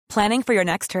Planning for your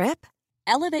next trip?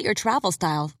 Elevate your travel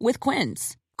style with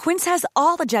Quince. Quince has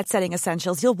all the jet-setting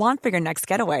essentials you'll want for your next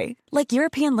getaway, like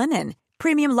European linen,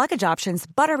 premium luggage options,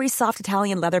 buttery soft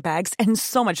Italian leather bags, and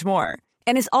so much more.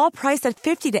 And is all priced at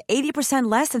 50 to 80%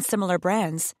 less than similar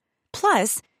brands.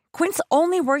 Plus, Quince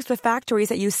only works with factories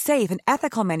that use safe and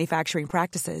ethical manufacturing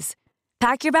practices.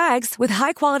 Pack your bags with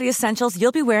high-quality essentials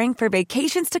you'll be wearing for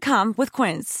vacations to come with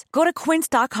Quince. Go to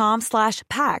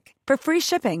quince.com/pack for free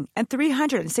shipping and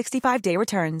 365-day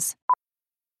returns.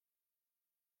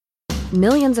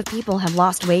 Millions of people have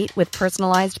lost weight with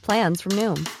personalized plans from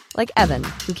Noom. Like Evan,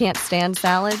 who can't stand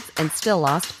salads and still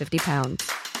lost 50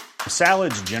 pounds.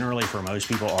 Salads generally for most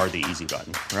people are the easy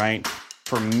button, right?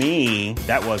 For me,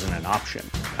 that wasn't an option.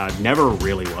 I never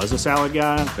really was a salad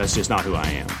guy. That's just not who I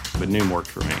am. But Noom worked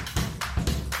for me.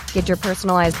 Get your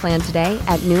personalized plan today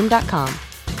at Noom.com.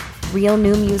 Real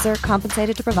Noom user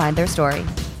compensated to provide their story.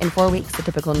 In 4 weeks, the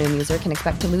typical Noom user can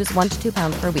expect to lose 1 to 2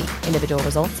 pounds per week. Individual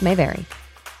results may vary.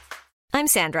 I'm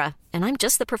Sandra, and I'm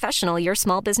just the professional your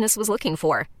small business was looking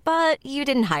for. But you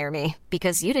didn't hire me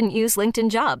because you didn't use LinkedIn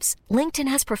Jobs. LinkedIn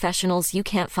has professionals you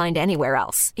can't find anywhere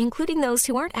else, including those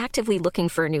who aren't actively looking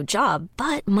for a new job,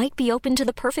 but might be open to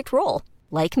the perfect role,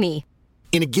 like me.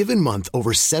 In a given month,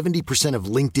 over 70% of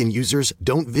LinkedIn users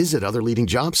don't visit other leading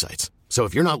job sites. So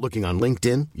if you're not looking on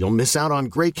LinkedIn, you'll miss out on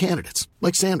great candidates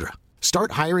like Sandra.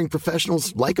 Start hiring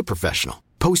professionals like a professional.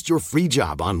 Post your free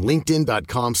job on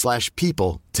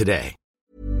linkedin.com/people today.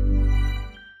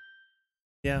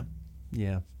 Yeah.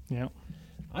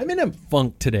 I'm in a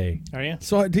funk today. Are you?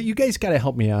 So you guys got to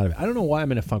help me out of it. I don't know why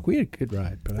I'm in a funk. We had a good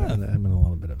ride, but I'm in a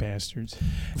little bit of bastards.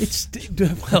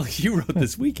 Well, you wrote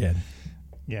this weekend.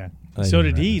 Yeah. I So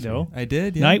didn't did write he, this though. week. I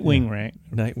did, yeah.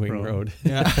 Nightwing Road.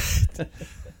 Yeah.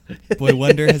 Boy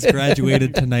Wonder has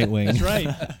graduated to Nightwing. That's right.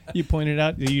 You pointed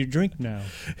out that you drink now.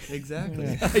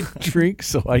 Exactly. I drink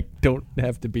so I don't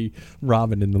have to be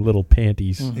Robin in the little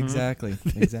panties. Mm-hmm.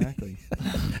 Exactly.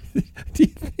 Do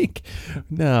you think?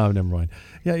 No, never mind.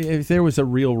 Yeah, if there was a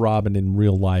real Robin in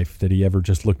real life, that he ever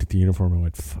just looked at the uniform and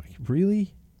went, "Fuck,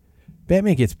 really?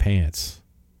 Batman gets pants.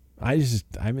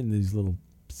 I'm in these little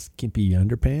skimpy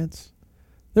underpants."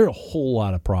 There are a whole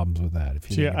lot of problems with that. If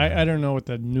you See, think about it. I don't know what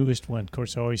the newest one. Of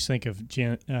course, I always think of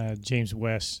James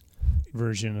West's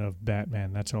version of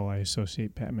Batman. That's all I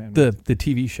associate Batman with. The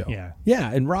TV show. Yeah.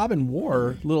 Yeah, and Robin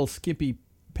wore little skimpy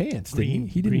pants. Green-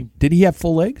 He didn't. green. Did he have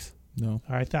full legs? No.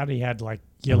 I thought he had like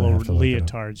I'm gonna yellow have to look it up.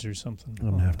 leotards or something.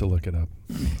 I'm gonna have to look it up.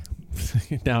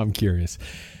 Now I'm curious.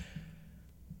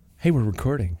 Hey, we're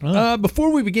recording.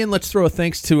 Before we begin, let's throw a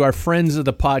thanks to our friends of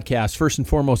the podcast. First and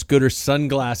foremost, Gooder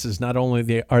Sunglasses. Not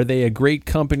only are they a great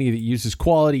company that uses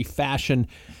quality, fashion,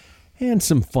 and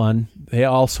some fun, they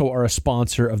also are a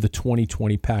sponsor of the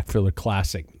 2020 Pack Filler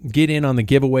Classic. Get in on the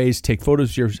giveaways, take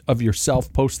photos of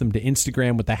yourself, post them to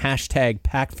Instagram with the hashtag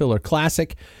Pack Filler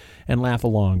Classic, and laugh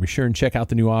along. Be sure and check out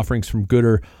the new offerings from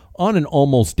Gooder on an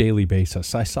almost daily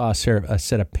basis. I saw a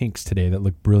set of pinks today that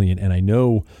looked brilliant, and I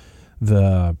know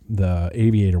the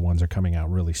aviator ones are coming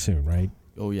out really soon, right?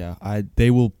 Oh yeah,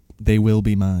 they will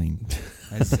be mine,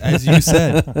 as you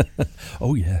said.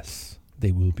 Oh yes,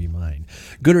 they will be mine.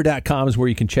 Gooder.com is where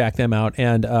you can check them out.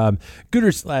 And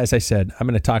Gooder's, as I said, I'm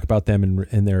going to talk about them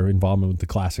and their involvement with the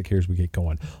classic here as we get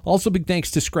going. Also, big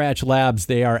thanks to Scratch Labs.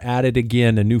 They are at it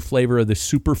again, a new flavor of the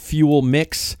Super Fuel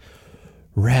Mix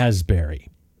Raspberry.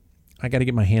 I got to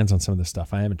get my hands on some of this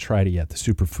stuff. I haven't tried it yet, the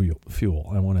Super Fuel.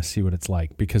 I want to see what it's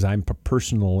like because I'm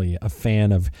personally a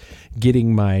fan of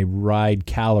getting my ride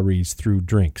calories through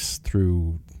drinks,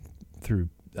 through.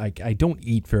 I don't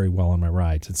eat very well on my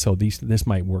rides, and so this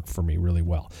might work for me really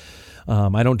well.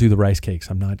 I don't do the rice cakes.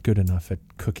 I'm not good enough at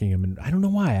cooking them, and I don't know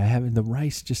why. The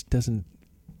rice just doesn't.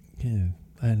 Yeah,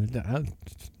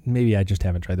 maybe I just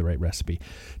haven't tried the right recipe.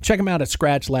 Check them out at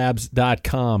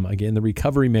scratchlabs.com. Again, the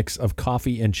recovery mix of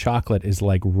coffee and chocolate is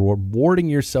like rewarding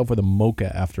yourself with a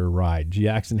mocha after a ride.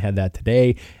 Jackson had that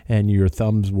today, and your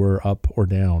thumbs were up or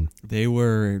down. They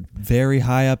were very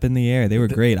high up in the air. They were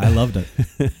great. I loved it.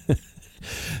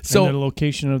 So, and the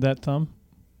location of that thumb?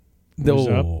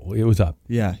 It was up.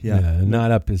 Yeah.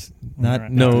 Not up his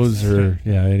not nose or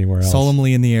anywhere else.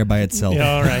 Solemnly in the air by itself.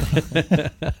 Yeah, all right.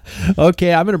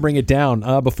 Okay, I'm going to bring it down.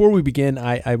 Before we begin,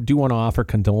 I do want to offer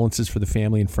condolences for the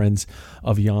family and friends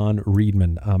of Jan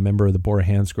Riedman, a member of the Bora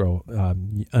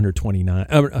Hansgrohe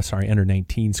under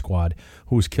 19 squad,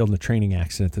 who was killed in a training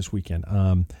accident this weekend.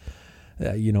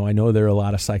 I know there are a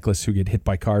lot of cyclists who get hit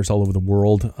by cars all over the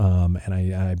world, and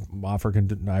I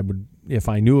would, if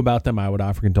I knew about them, I would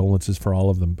offer condolences for all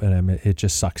of them. And it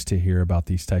just sucks to hear about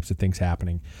these types of things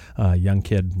happening. Young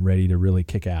kid ready to really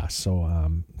kick ass.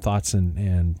 So thoughts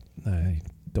and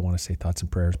don't want to say thoughts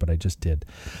and prayers, but I just did,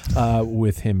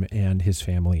 with him and his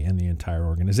family and the entire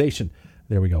organization.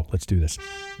 There we go. Let's do this.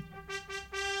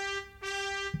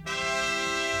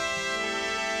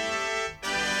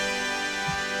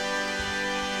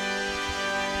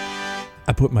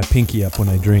 I put my pinky up when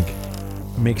I drink.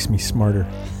 It makes me smarter.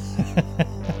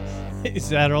 Is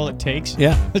that all it takes?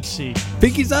 Yeah. Let's see.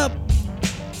 Pinky's up.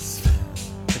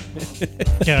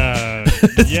 Yeah,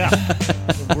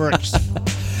 it works.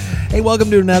 Hey,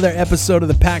 welcome to another episode of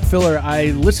the Pack Filler. I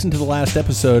listened to the last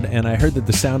episode and I heard that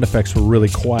the sound effects were really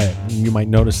quiet. You might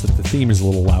notice that the theme is a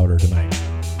little louder tonight.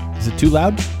 Is it too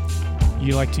loud?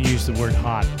 You like to use the word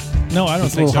hot. No, I don't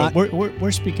It's a think so. little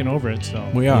We're speaking over it, so.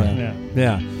 We are.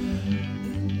 Yeah.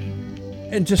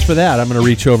 And just for that, I'm going to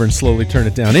reach over and slowly turn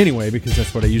it down anyway, because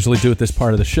that's what I usually do at this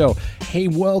part of the show. Hey,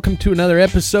 welcome to another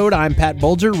episode. I'm Pat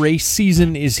Bulger. Race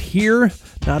season is here,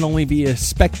 not only via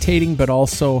spectating, but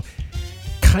also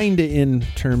kind of in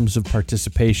terms of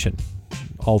participation.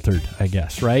 Altered, I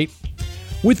guess, right?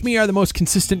 With me are the most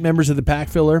consistent members of the Pack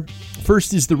Filler.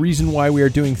 First is the reason why we are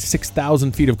doing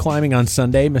 6,000 feet of climbing on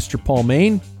Sunday, Mr. Paul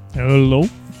Main. Hello.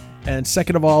 And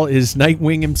second of all is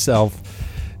Nightwing himself,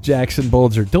 Jackson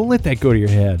Bulger. Don't let that go to your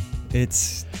head.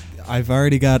 I've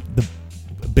already got the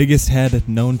biggest head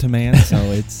known to man, so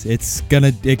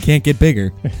it can't get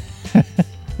bigger.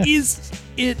 Is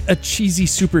it a cheesy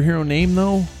superhero name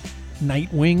though?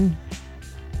 Nightwing?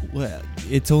 Well,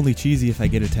 it's only cheesy if I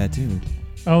get a tattoo.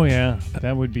 Oh, yeah.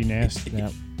 That would be nasty.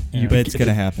 Yeah. But it's going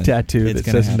to happen. Tattoo it's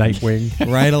that says happen.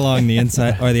 Nightwing. Right along the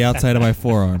inside or the outside of my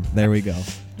forearm. There we go.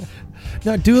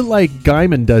 Now, do it like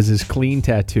Gaiman does his clean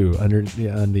tattoo on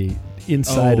the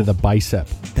inside of the bicep.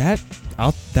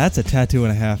 That's a tattoo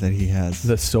and a half that he has.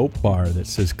 The soap bar that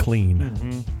says clean.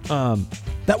 Mm-hmm.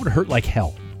 That would hurt like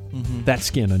hell. Mm-hmm. That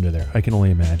skin under there. I can only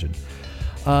imagine.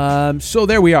 So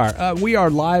there we are. We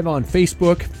are live on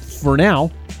Facebook for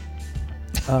now.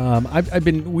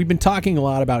 We've been talking a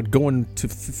lot about going to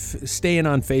staying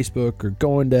on Facebook or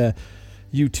going to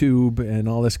YouTube and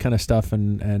all this kind of stuff,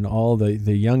 and all the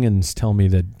youngins tell me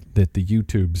that the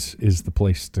YouTubes is the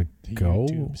place to go.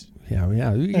 YouTubes.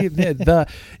 Yeah.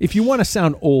 If you want to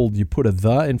sound old, you put a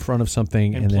 "the" in front of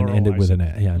something and then end it with an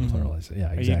 "a." Yeah, and pluralize it.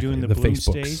 Yeah, exactly. Are you doing the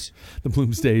Bloomsdays? The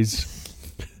Bloomsdays.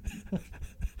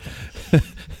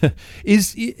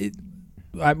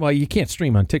 Well, you can't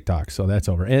stream on TikTok, so that's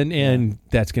over, and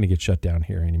that's going to get shut down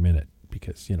here any minute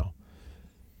because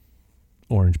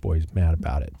Orange Boy's mad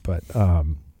about it. But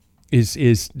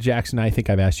is Jackson? I think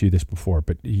I've asked you this before,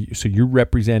 but so you're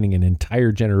representing an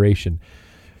entire generation,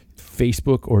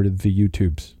 Facebook or the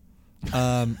YouTubes?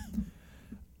 I'm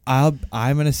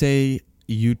gonna say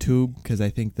YouTube because I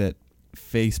think that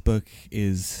Facebook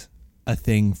is a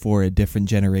thing for a different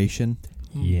generation.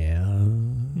 Yeah.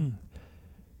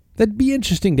 That'd be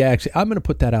interesting to actually. I'm going to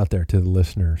put that out there to the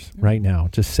listeners right now.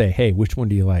 Just say, hey, which one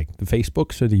do you like, the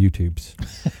Facebooks or the YouTubes?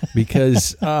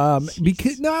 Because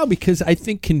I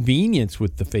think convenience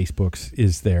with the Facebooks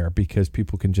is there because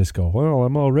people can just go, well,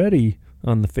 I'm already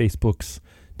on the Facebooks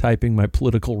typing my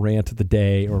political rant of the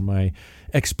day or my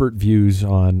expert views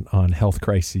on health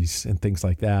crises and things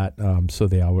like that. So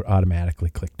they would automatically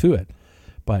click to it.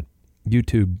 But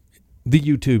the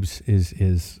YouTubes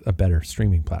is a better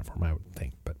streaming platform, I would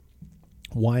think. But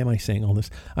why am I saying all this?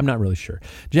 I'm not really sure.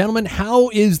 Gentlemen, how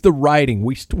is the riding?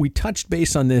 We touched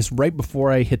base on this right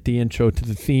before I hit the intro to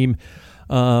the theme.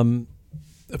 I'm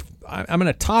going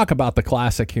to talk about the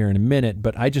Classic here in a minute,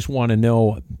 but I just want to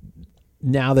know,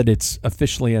 now that it's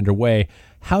officially underway,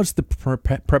 how's the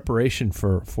preparation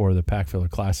for the Pack Filler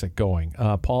Classic going?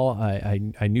 Paul,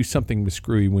 I knew something was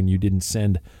screwy when you didn't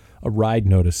send a ride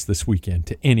notice this weekend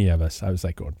to any of us. I was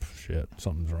like, oh, shit,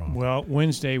 something's wrong. Well,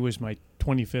 Wednesday was my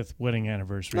 25th wedding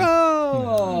anniversary.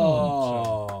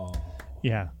 Oh!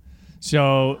 Yeah.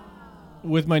 So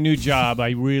with my new job, I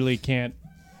really can't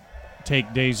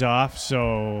take days off,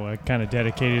 so I kind of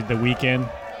dedicated the weekend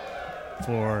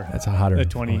for That's a hotter the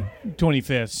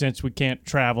 25th. Since we can't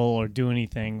travel or do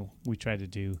anything, we try to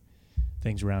do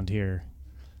things around here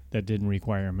that didn't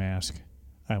require a mask.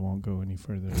 I won't go any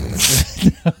further.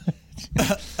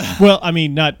 Well, I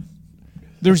mean,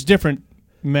 there's different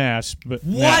masks, but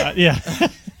what? Yeah.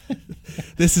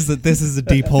 This is a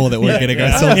deep hole that we're getting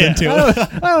ourselves into.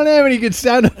 I don't have any good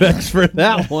sound effects for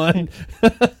that one.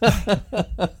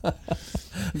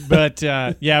 But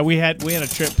we had a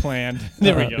trip planned.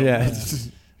 There we go. Yeah,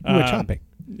 you were chopping.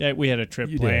 Yeah, we had a trip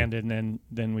You planned, did. and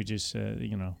then we just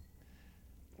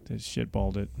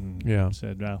shitballed it and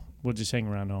said, well, we'll just hang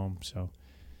around home.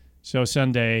 So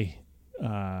Sunday,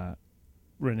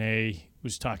 Renee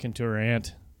was talking to her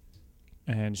aunt,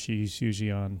 and she's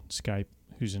usually on Skype,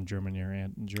 who's in Germany, her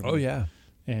aunt in Germany. Oh, yeah.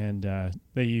 and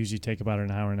they usually take about an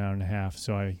hour and a half.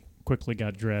 So I quickly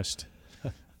got dressed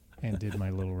and did my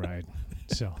little ride.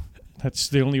 So that's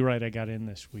the only ride I got in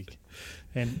this week.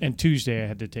 And Tuesday I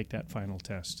had to take that final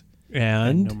test.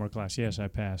 And no more class. Yes, I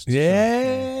passed.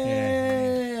 Yay!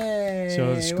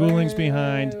 So the schooling's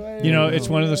behind. It's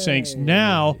one of those things.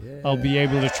 Now I'll be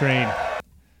able to train.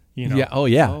 Yeah. Oh,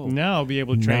 yeah. Now I'll be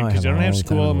able to train because I don't have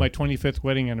school on my 25th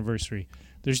wedding anniversary.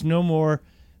 There's no more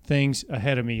things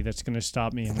ahead of me that's going to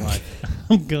stop me in life.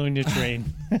 I'm going to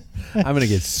train. I'm going to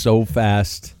get so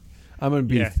fast. I'm going to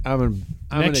be. Yeah.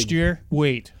 Next year,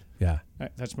 wait. Yeah.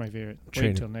 That's my favorite.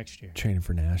 Training, wait until next year. Training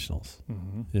for nationals.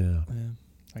 Mm-hmm. Yeah.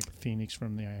 Like Phoenix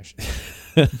from the ashes.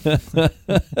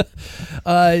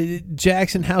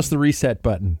 Jackson, how's the reset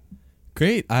button?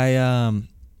 Great. I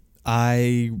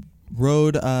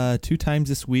rode 2 times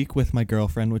this week with my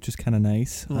girlfriend, which is kind of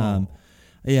nice.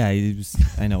 Yeah, it was,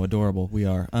 I know, adorable. We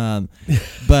are.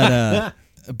 But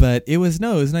it was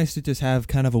nice to just have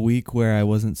kind of a week where I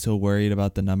wasn't so worried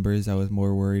about the numbers. I was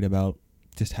more worried about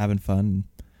just having fun and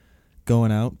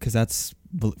going out, because that's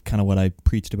kind of what I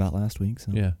preached about last week.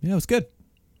 So yeah, it was good.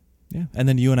 Yeah, and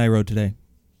then you and I rode today,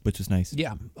 which was nice.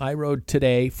 Yeah, I rode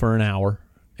today for an hour,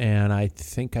 and I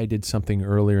think I did something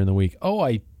earlier in the week. Oh,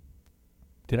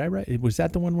 did I ride? Was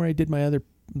that the one where I did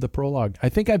the prologue? I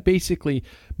think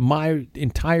my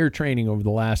entire training over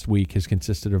the last week has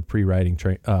consisted of pre-riding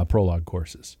prologue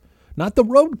courses. Not the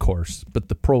road course, but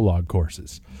the prologue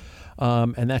courses.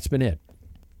 And that's been it.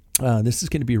 This is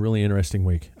going to be a really interesting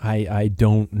week. I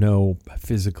don't know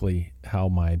physically how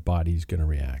my body's going to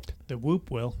react. The Whoop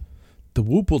will. The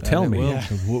Whoop will tell me. Will.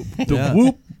 The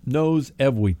Whoop knows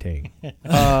everything.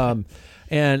 And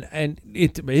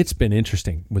it's been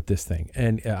interesting with this thing.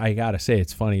 And I got to say,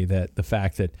 it's funny that the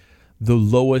fact that the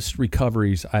lowest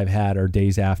recoveries I've had are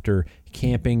days after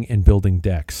camping and building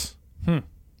decks.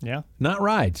 Yeah. Not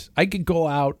rides. I could go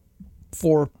out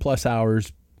 4+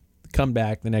 hours, come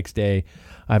back the next day.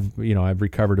 I've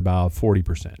recovered about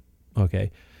 40%.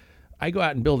 Okay. I go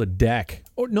out and build a deck.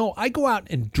 Or no, I go out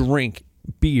and drink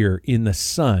beer in the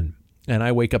sun, and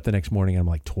I wake up the next morning and I'm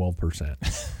like 12%.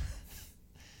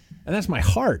 And that's my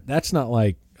heart. That's not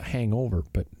like a hangover,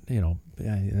 but I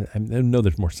know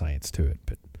there's more science to it.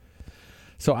 But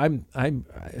so I'm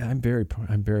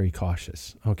very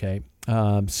cautious. Okay.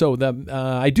 So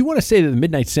I do want to say that the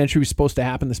Midnight Century was supposed to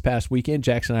happen this past weekend.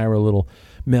 Jackson and I were a little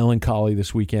melancholy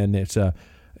this weekend. It's a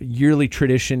yearly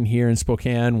tradition here in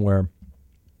Spokane where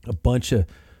a bunch of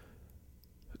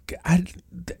I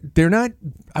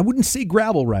wouldn't say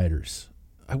gravel riders.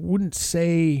 I wouldn't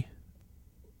say.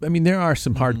 I mean, there are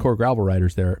some hardcore gravel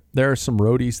riders there. There are some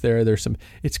roadies there.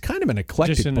 It's kind of an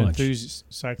eclectic just an bunch. Enthusiast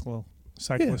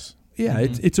cyclist. Yeah,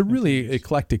 it's a really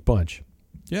eclectic bunch.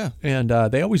 Yeah. And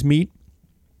they always meet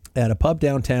at a pub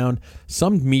downtown.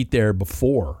 Some meet there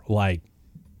before, like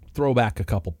throw back a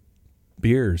couple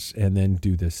beers and then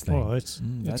do this thing. Oh, it's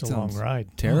a long ride.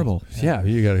 Terrible. Yeah,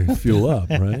 you got to fuel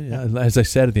up, right? Yeah, as I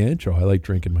said at the intro, I like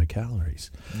drinking my calories.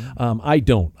 I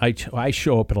don't. I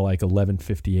show up at like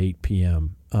 11:58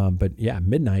 p.m. But yeah,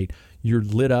 midnight, you're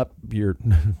lit up.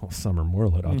 Some are more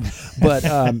lit up, but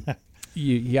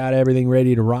you got everything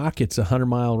ready to rock. It's a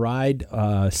 100-mile ride.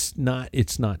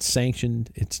 It's not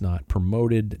sanctioned. It's not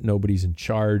promoted. Nobody's in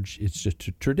charge. It's just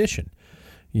a tradition,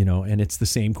 and it's the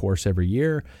same course every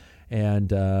year. And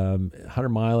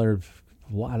 100-miler,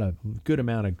 good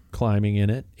amount of climbing in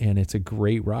it, and it's a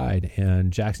great ride.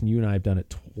 And Jackson, you and I have done it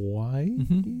twice.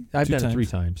 Mm-hmm. I've done it 3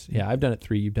 times. Yeah, I've done it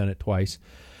 3. You've done it twice.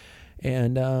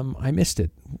 And I missed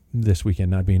it this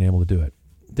weekend, not being able to do it.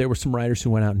 There were some riders who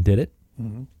went out and did it.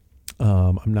 Mm-hmm.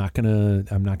 I'm not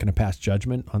gonna pass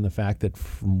judgment on the fact that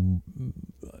from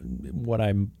what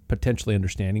I'm potentially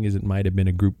understanding is it might have been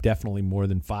a group definitely more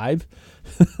than 5.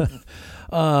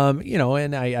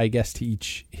 And I guess to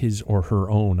each his or her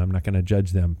own. I'm not going to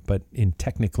judge them, but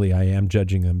technically I am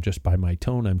judging them just by my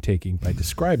tone I'm taking by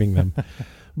describing them.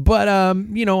 But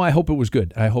I hope it was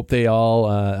good. I hope they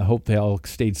all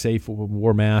stayed safe,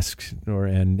 wore masks,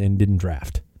 and didn't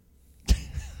draft.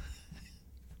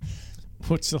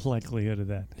 What's the likelihood of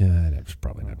that? Yeah, that's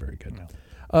probably not very good. No.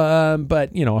 But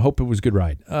I hope it was a good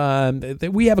ride.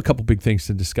 We have a couple big things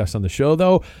to discuss on the show,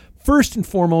 though. First and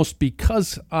foremost,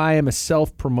 because I am a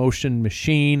self-promotion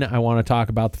machine, I want to talk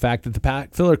about the fact that the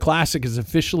Pat Filler Classic is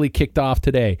officially kicked off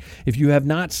today. If you have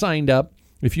not signed up,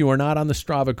 if you are not on the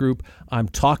Strava group, I'm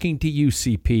talking to you,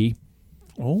 CP.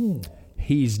 Oh.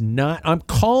 He's not. I'm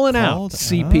calling out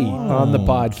CP on the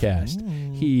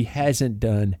podcast. He hasn't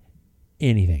done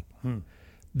anything.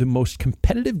 The most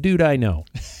competitive dude I know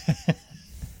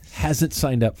hasn't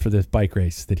signed up for this bike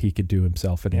race that he could do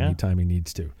himself at any time he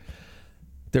needs to.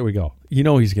 There we go. You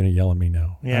know he's going to yell at me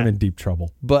now. Yeah. I'm in deep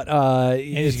trouble. But And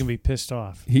he's going to be pissed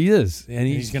off. he is. And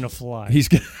He's going to fly. He's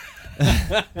going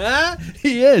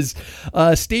He is.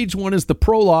 Stage 1 is the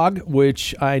prologue,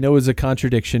 which I know is a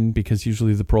contradiction because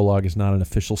usually the prologue is not an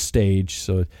official stage,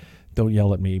 so don't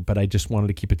yell at me, but I just wanted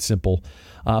to keep it simple.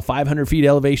 500 feet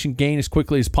elevation gain as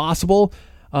quickly as possible.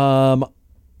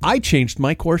 I changed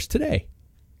my course today.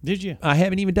 Did you? I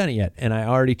haven't even done it yet, and I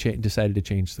already decided to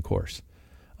change the course.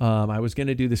 I was going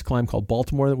to do this climb called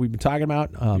Baltimore that we've been talking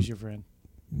about. Who's your friend?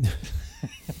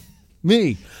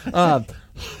 Me.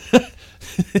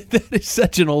 That is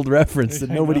such an old reference that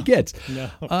nobody gets.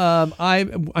 No.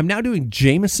 I'm now doing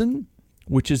Jameson,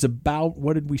 which is about,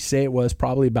 what did we say it was?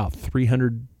 Probably about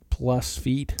 300 plus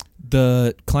feet.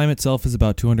 The climb itself is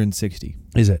about 260.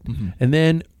 Is it? Mm-hmm. And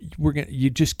then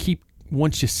you just keep,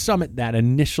 once you summit that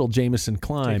initial Jameson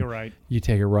climb, Take a right. you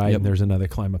take a right, and there's another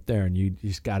climb up there, and you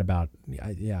just got about,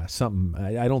 something.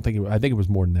 I don't think I think it was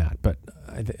more than that, but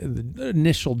the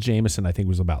initial Jameson I think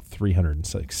was about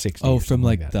 360. Oh, from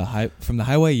like that. from the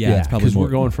highway, it's probably because more.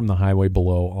 we're going from the highway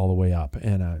below all the way up,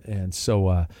 and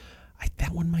so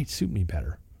that one might suit me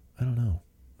better. I don't know.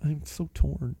 I'm so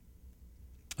torn.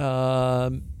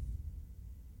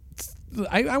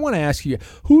 I want to ask you,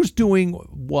 who's doing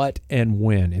what and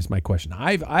when is my question.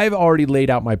 I've already laid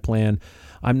out my plan.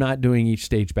 I'm not doing each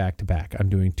stage back to back. I'm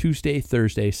doing Tuesday,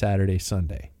 Thursday, Saturday,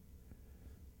 Sunday.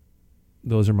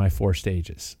 Those are my 4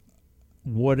 stages.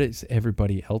 What is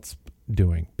everybody else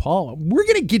doing? Paul, we're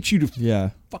going to get you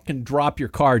to fucking drop your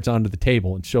cards onto the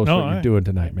table and show us what you're doing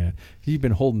tonight, man. You've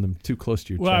been holding them too close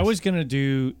to your chest. Well, I was going to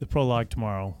do the prologue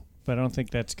tomorrow, but I don't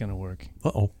think that's going to work.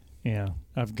 Uh-oh. Yeah,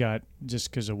 I've got,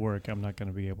 just because of work, I'm not going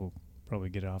to be able to probably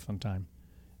get off on time.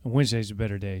 And Wednesday's a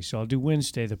better day, so I'll do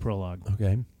Wednesday, the prologue.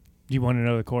 Okay. Do you want to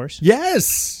know the course?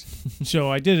 Yes!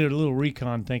 So I did a little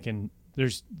recon thinking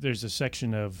there's a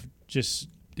section of just...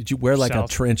 Did you wear like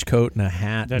south. A trench coat and a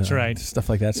hat? That's and right. Stuff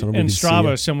like that so nobody And can see Strava,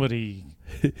 you? somebody,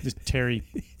 Terry,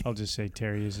 I'll just say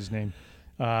Terry is his name,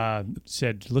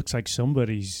 said, looks like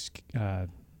somebody's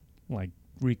like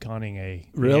reconning a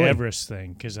Really? Everest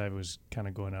thing, because I was kind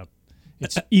of going up.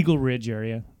 It's Eagle Ridge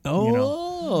area.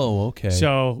 Oh, okay.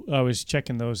 So I was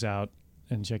checking those out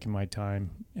and checking my time.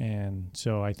 And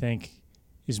so I think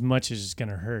as much as it's going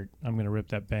to hurt, I'm going to rip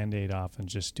that Band-Aid off and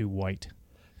just do white.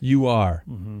 You are.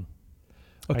 Mm-hmm.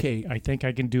 Okay. I think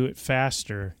I can do it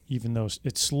faster, even though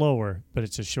it's slower, but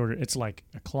it's a shorter. It's like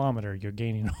a kilometer. You're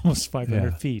gaining almost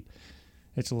 500 feet.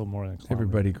 It's a little more than a kilometer.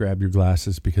 Everybody grab your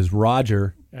glasses because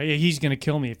Roger... He's going to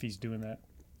kill me if he's doing that.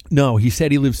 No, he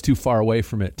said he lives too far away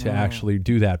from it to actually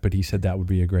do that, but he said that would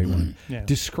be a great one. Yeah.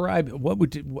 Describe, what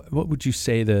would you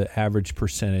say the average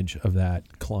percentage of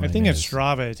that climb I think at is?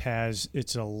 Strava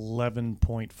it's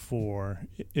 11.4.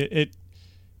 It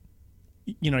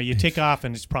you take off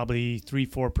and it's probably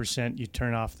 3-4%. You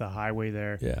turn off the highway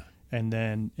there. Yeah. And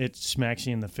then it smacks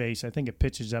you in the face. I think it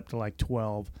pitches up to like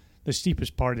 12. The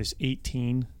steepest part is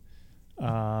 18.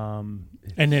 And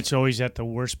it's always at the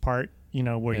worst part,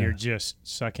 where you're just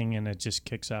sucking and it just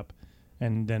kicks up.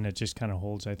 And then it just kind of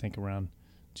holds, I think, around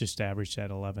just average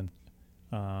at 11.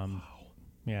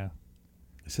 Yeah.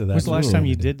 So When's the last time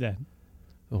you did that?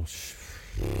 Oh,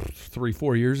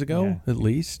 3-4 years ago, at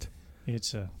least.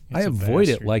 I avoid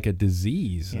it like a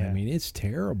disease. Yeah. I mean, it's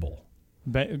terrible.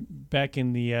 Back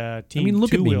in the team. I mean,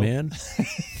 look at me, two-wheel, man.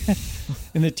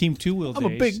 In the team 2-wheel days.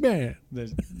 I'm a big man.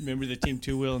 Remember the team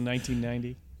 2-wheel in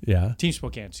 1990? Yeah. Team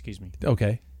Spokane, excuse me.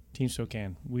 Okay. Team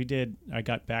Spokane. I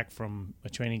got back from a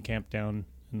training camp down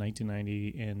in 1990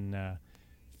 in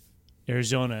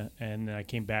Arizona, and I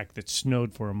came back that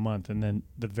snowed for a month, and then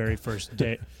the very first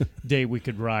day we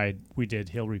could ride, we did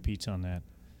hill repeats on that.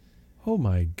 Oh,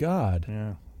 my God.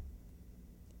 Yeah.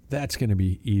 That's going to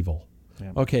be evil.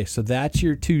 Yeah. Okay, so that's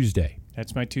your Tuesday.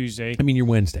 That's my Tuesday. I mean, your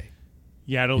Wednesday.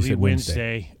 Yeah, it'll You be said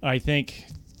Wednesday. I think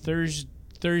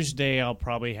Thursday I'll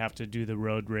probably have to do the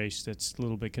road race. That's a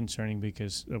little bit concerning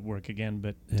because of work again,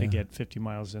 but to get 50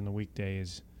 miles in the weekday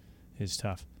is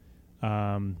tough.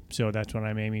 So that's what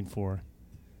I'm aiming for.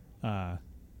 And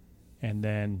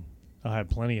then I'll have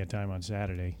plenty of time on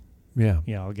Saturday. Yeah.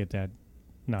 Yeah, I'll get that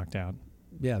knocked out.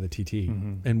 Yeah, the TT.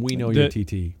 Mm-hmm. And we know your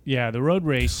TT. Yeah, the road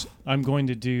race I'm going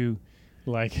to do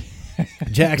like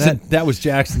Jackson. That was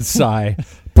Jackson's sigh.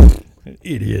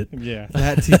 Idiot. Yeah.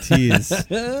 That TT is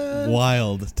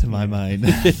wild to my mind.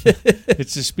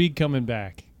 It's the speed coming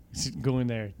back. It's going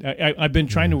there. I've been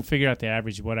trying to figure out the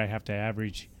average, what I have to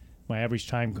average, my average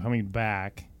time coming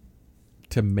back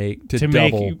to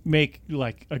double. make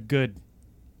like a good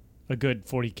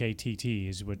 40K TT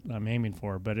is what I'm aiming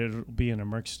for, but it'll be in a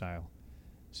Merckx style.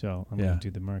 So I'm going to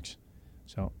do the Merckx.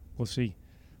 So we'll see.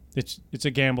 it's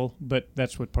a gamble, but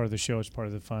that's what part of the show is, part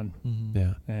of the fun. Mm-hmm.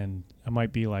 Yeah. And I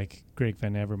might be like Greg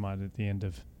Van Evermont at the end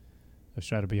of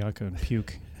Strada Bianca and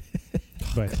puke.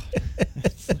 But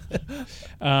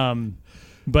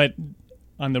but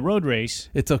on the road race,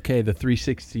 It's okay. The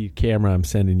 360 camera I'm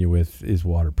sending you with is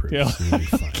waterproof. Yeah. So you'll be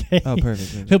fine. okay, Oh,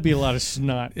 perfect. there'll be a lot of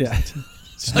snot. Yeah.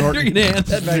 Snorting. You're gonna hand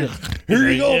that back.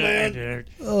 Here you go, man. man.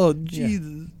 Oh,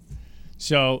 Jesus.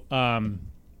 So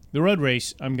the road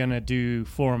race, I'm going to do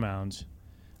 4 mounds,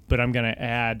 but I'm going to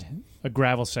add a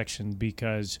gravel section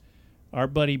because our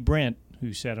buddy Brent,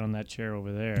 who sat on that chair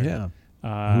over there, Yeah.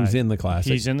 Who's in the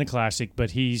classic? He's in the classic,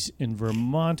 but he's in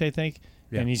Vermont, I think,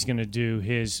 Yeah. and he's going to do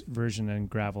his version in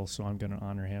gravel, so I'm going to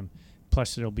honor him.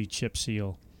 Plus, it'll be chip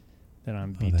seal that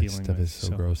I'm Oh, that dealing stuff with. is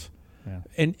so gross. Yeah.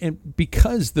 And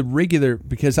because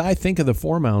because I think of the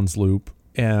 4 mounds loop,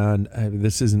 and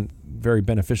this isn't very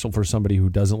beneficial for somebody who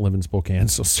doesn't live in Spokane,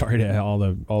 so sorry to all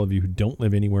of you who don't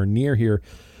live anywhere near here.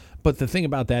 But the thing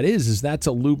about that is that's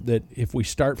a loop that if we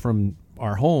start from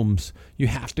our homes, you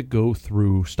have to go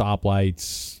through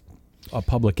stoplights, a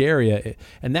public area,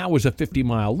 and that was a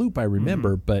 50-mile loop, I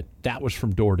remember, but that was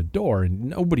from door to door, and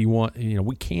nobody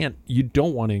you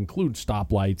don't want to include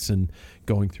stoplights and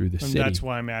going through the And city. that's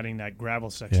why I'm adding that gravel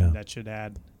section. Yeah. That should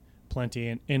add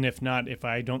plenty. And if not, if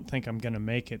I don't think I'm going to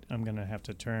make it, I'm going to have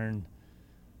to turn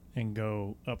and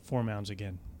go up 4 mounds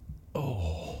again.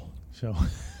 Oh. So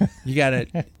You got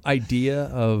an idea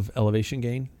of elevation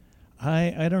gain?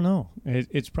 I don't know.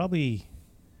 It's probably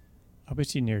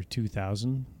obviously near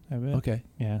 2,000, I bet. Okay.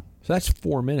 Yeah. So that's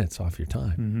 4 minutes off your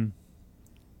time.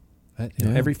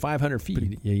 Mm-hmm. Every 500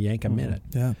 feet, you yank a minute.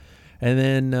 Yeah. And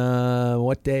then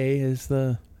what day is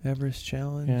the Everest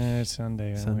Challenge? Yeah, it's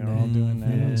Sunday. Sunday. We're all doing that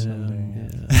on Yeah, Sunday.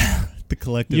 yeah. The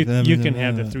collective. You can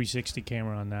have the 360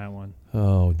 camera on that one.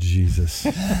 Oh, Jesus.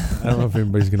 I don't know if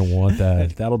anybody's going to want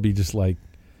that. That'll be just like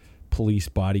police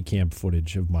body cam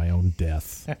footage of my own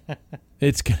death.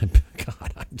 It's going to be,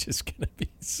 God, I'm just going to be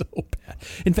so bad.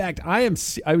 In fact, I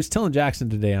was telling Jackson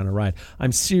today on a ride,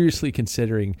 I'm seriously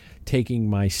considering taking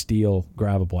my steel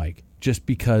gravel bike just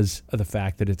because of the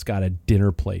fact that it's got a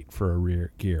dinner plate for a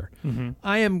rear gear. Mm-hmm.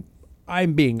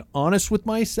 I'm being honest with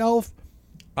myself.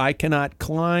 I cannot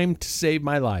climb to save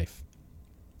my life.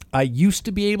 I used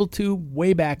to be able to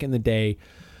way back in the day,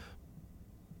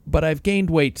 but I've gained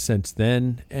weight since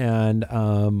then, and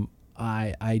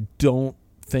I don't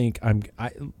think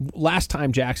last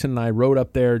time Jackson and I rode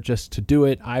up there just to do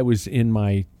it, I was in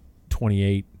my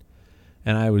 28,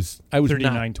 and I was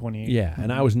 39, 28. Yeah,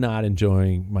 and I was not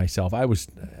enjoying myself. I was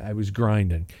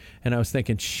grinding, and I was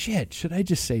thinking, shit, should I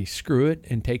just say screw it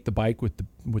and take the bike with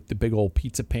the big old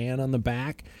pizza pan on the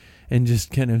back and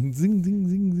just kind of zing zing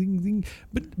zing zing zing.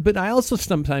 But I also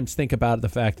sometimes think about the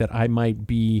fact that I might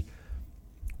be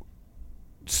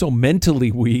so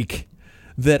mentally weak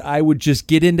that I would just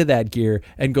get into that gear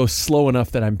and go slow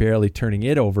enough that I'm barely turning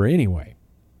it over anyway.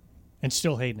 And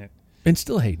still hating it. And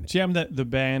still hating it. See, I'm the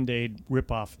Band-Aid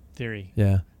ripoff theory.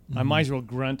 Yeah. I might as well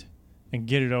grunt and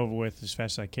get it over with as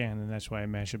fast as I can, and that's why I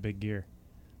mash a big gear.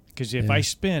 Because if I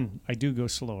spin, I do go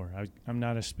slower. I'm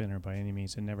not a spinner by any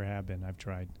means. I never have been. I've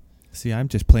tried. See, I'm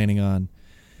just planning on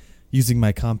using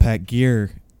my compact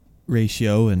gear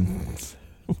ratio and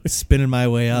spinning my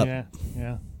way up.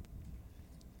 Yeah.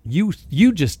 You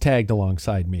just tagged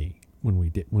alongside me when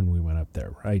we went up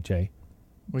there, right, Jay?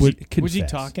 Was he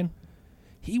Confess. talking?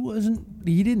 He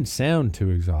didn't sound too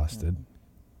exhausted.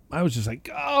 I was just like,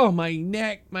 oh, my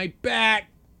neck, my back,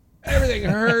 everything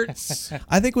hurts.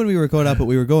 I think when we were going up,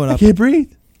 I can't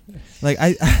breathe. like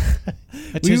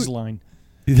That's his line.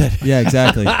 Yeah,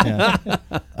 exactly. Yeah.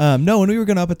 No, when we were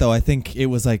going up it though, I think it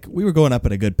was like we were going up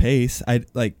at a good pace. I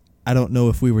don't know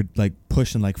if we were like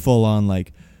pushing like full on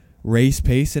like race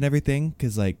pace and everything,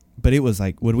 but it was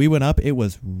like when we went up, it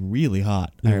was really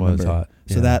hot. I remember. Was hot.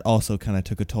 So Yeah. that also kind of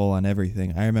took a toll on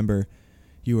everything. I remember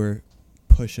you were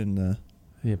pushing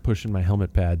pushing my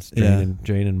helmet pads, Yeah.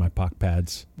 draining my puck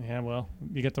pads. Yeah, well,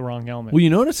 you get the wrong helmet. Well, you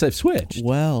notice I've switched.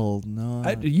 Well, no.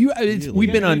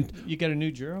 We've been on. You got a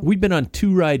new Juro? We've been on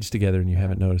 2 rides together, and you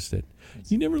haven't noticed it.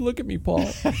 You never look at me, Paul.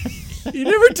 You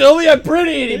never tell me I'm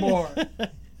pretty anymore.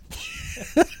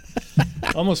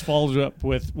 Almost follows up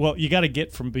with, well, you got to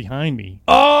get from behind me.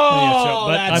 Oh,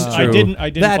 but that's I true.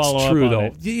 didn't That's follow true, up on though.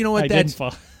 it. You know what? I didn't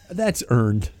follow. That's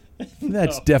earned.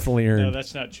 That's No. definitely earned. No,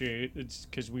 that's not true. It's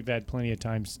because we've had plenty of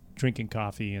times drinking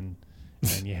coffee and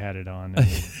you had it on and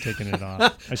taking it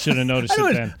off. I should have noticed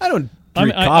it then. I don't I mean,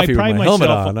 drink I coffee with pride my helmet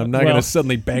myself- on. I'm not going well- to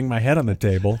suddenly bang my head on the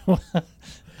table. At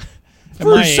For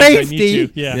my age, I need safety.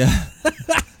 to. Yeah.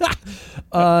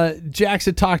 Yeah.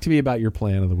 Jackson, talk to me about your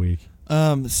plan of the week.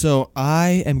 So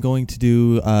I am going to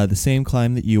do the same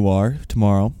climb that you are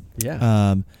tomorrow.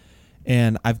 Yeah.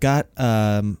 And I've got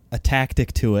a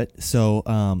tactic to it.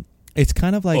 So it's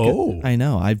kind of like I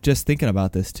know. I'm just thinking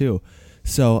about this too.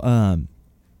 So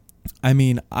I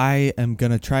mean, I am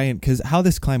gonna try and because how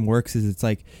this climb works is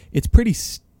it's pretty.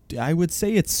 I would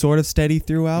say it's sort of steady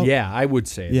throughout. Yeah, I would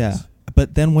say. It is.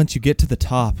 But then once you get to the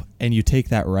top and you take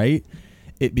that right,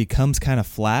 it becomes kind of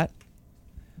flat.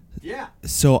 Yeah.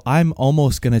 So I'm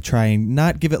almost going to try and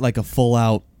not give it like a full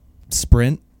out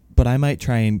sprint, but I might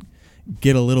try and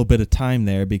get a little bit of time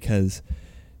there because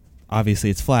obviously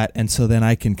it's flat. And so then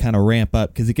I can kind of ramp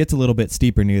up because it gets a little bit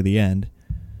steeper near the end.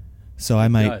 So I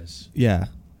might,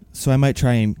 So I might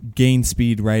try and gain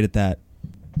speed right at that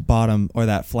bottom or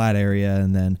that flat area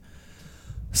and then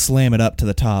slam it up to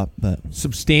the top. But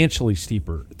substantially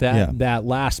steeper. That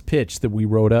last pitch that we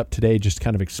rode up today, just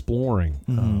kind of exploring,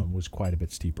 was quite a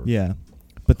bit steeper. Yeah,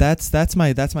 but that's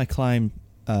my climb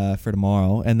for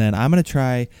tomorrow, and then I'm gonna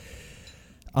try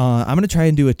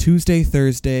and do a Tuesday,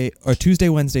 Wednesday,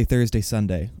 Thursday,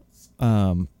 Sunday,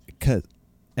 and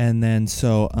then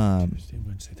so Tuesday,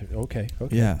 Wednesday, Thursday. Okay.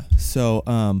 Yeah. So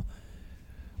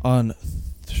on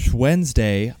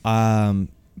Wednesday,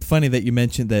 funny that you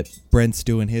mentioned that Brent's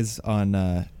doing his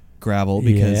on gravel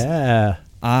because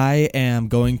I am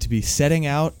going to be setting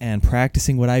out and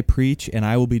practicing what I preach, and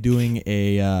I will be doing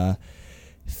a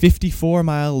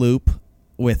 54-mile loop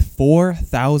with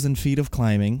 4,000 feet of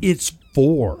climbing. It's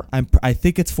 4. I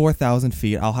think it's 4,000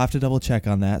 feet. I'll have to double check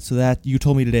on that. So that you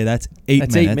told me today that's 8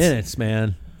 minutes. That's 8 minutes,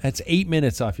 man. That's 8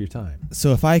 minutes off your time.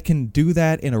 So if I can do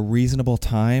that in a reasonable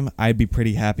time, I'd be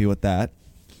pretty happy with that.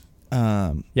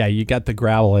 Yeah, you got the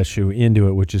gravel issue into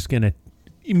it, which is going to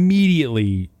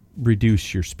immediately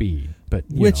reduce your speed. But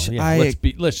let's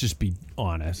just be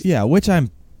honest. Yeah, which I'm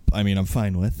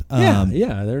fine with.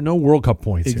 Yeah, there are no World Cup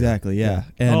points. Exactly. Here.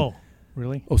 Yeah. And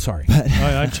really? Oh, sorry.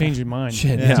 I'm changing mine.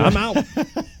 Shit. Yeah. I'm out.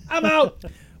 I'm out.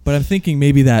 But I'm thinking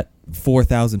maybe that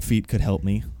 4,000 feet could help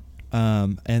me.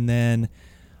 And then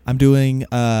I'm doing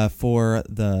for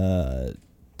the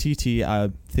TT.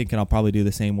 I'm thinking I'll probably do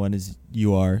the same one as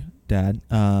you are, Dad.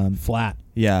 Flat.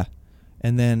 Yeah.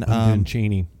 And then I'm doing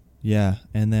Cheney. Yeah.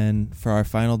 And then for our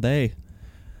final day,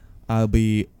 I'll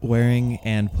be wearing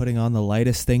and putting on the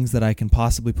lightest things that I can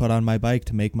possibly put on my bike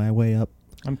to make my way up.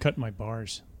 I'm cutting my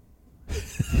bars.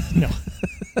 No.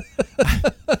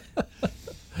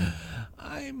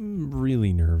 I'm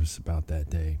really nervous about that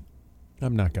day.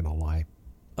 I'm not going to lie.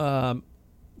 Well,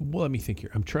 let me think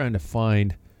here. I'm trying to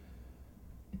find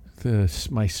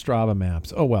my Strava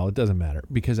maps. Oh, well, it doesn't matter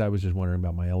because I was just wondering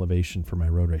about my elevation for my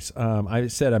road race. I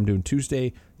said I'm doing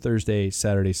Tuesday, Thursday,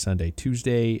 Saturday, Sunday.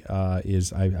 Tuesday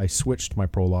is I switched my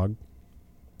prologue.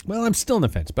 Well, I'm still on the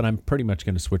fence, but I'm pretty much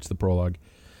going to switch the prologue.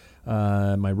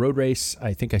 My road race,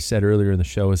 I think I said earlier in the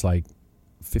show, is like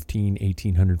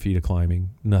 1,800 feet of climbing.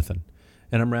 Nothing.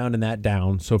 And I'm rounding that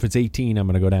down. So if it's 18, I'm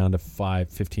going to go down to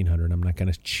 1,500. I'm not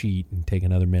going to cheat and take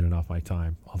another minute off my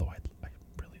time, although I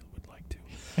really would like to.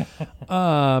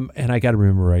 And I got to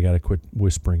remember, I got to quit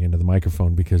whispering into the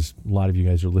microphone because a lot of you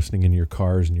guys are listening in your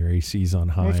cars and your AC's on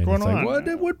high. What's going on? What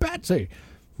did Pat say?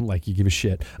 Like you give a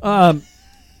shit.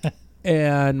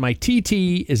 And my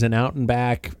TT is an out and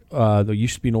back. There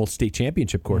used to be an old state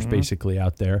championship course basically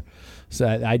out there. So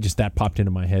that popped into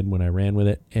my head when I ran with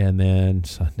it. And then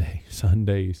Sunday.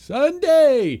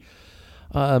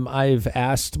 I've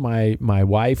asked my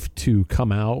wife to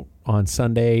come out on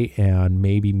Sunday and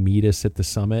maybe meet us at the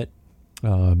summit.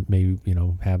 Maybe,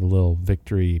 have a little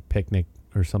victory picnic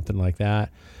or something like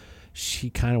that.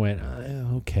 She kind of went,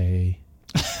 okay.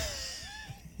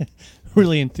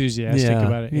 Really enthusiastic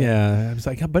about it. Yeah. I was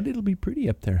like, but it'll be pretty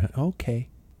up there. Okay.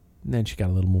 And then she got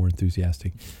a little more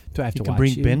enthusiastic. Do I have to watch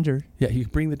bring Bender? Yeah, you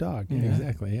can bring the dog. Yeah,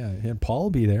 exactly. Yeah, and Paul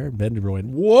will be there. Bender went,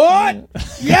 what?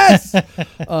 Yes.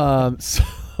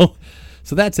 So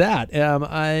that's that.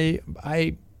 I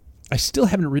still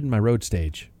haven't ridden my road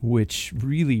stage, which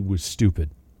really was stupid.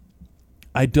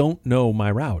 I don't know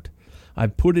my route. I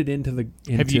put it into the.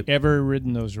 Have you ever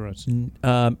ridden those roads?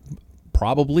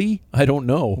 Probably. I don't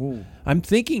know. Ooh. I'm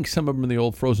thinking some of them are the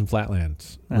old frozen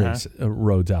flatlands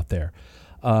roads out there.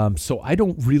 So I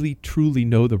don't really truly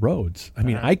know the roads. I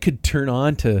mean, I could turn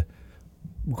on to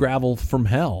gravel from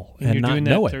hell and you're not doing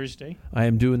know that it. Thursday? I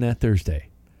am doing that Thursday.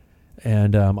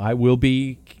 And I will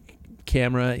be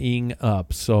cameraing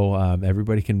up so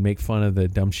everybody can make fun of the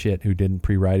dumb shit who didn't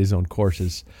pre-ride his own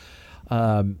courses.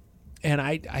 And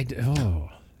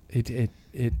it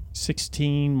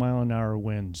 16-mile-an-hour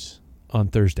winds on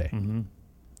Thursday. Mm-hmm.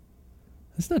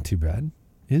 That's not too bad,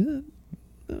 is it?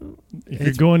 if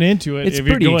you're going into it, It's if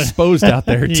you're pretty going, exposed out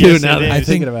there too. Yes, now it that is. I'm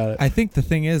thinking about it. I think the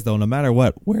thing is, though, no matter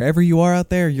what, wherever you are out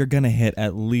there, you're going to hit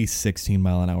at least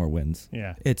 16-mile-an-hour winds.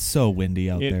 Yeah. It's so windy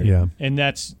out there. Yeah. And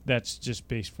that's just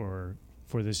based for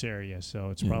this area, so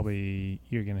it's probably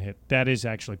you're going to hit. That is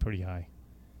actually pretty high.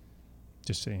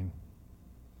 Just saying.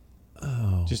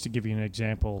 Oh. Just to give you an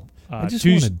example, I just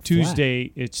wanted flat.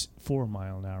 Tuesday it's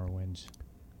 4-mile-an-hour winds.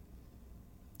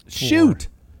 Shoot.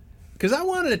 Because I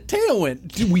wanted a tailwind.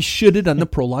 Dude, we should have done the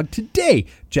prologue today.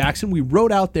 Jackson, we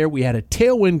rode out there. We had a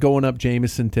tailwind going up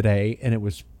Jameson today, and it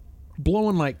was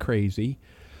blowing like crazy.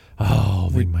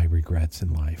 Oh, my regrets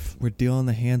in life. We're dealing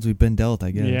the hands we've been dealt, I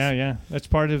guess. Yeah. That's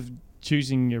part of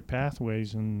choosing your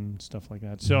pathways and stuff like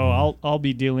that. So I'll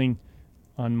be dealing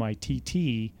on my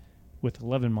TT with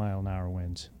 11-mile-an-hour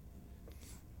winds.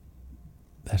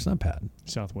 That's not bad.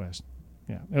 Southwest.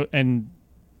 Yeah. And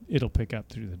it'll pick up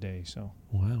through the day, so.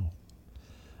 Wow.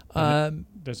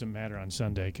 Doesn't matter on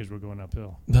Sunday because we're going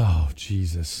uphill. Oh,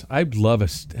 Jesus. I'd love a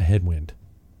headwind.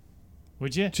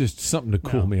 Would you? Just something to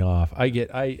cool me off.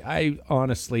 I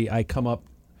honestly, I come up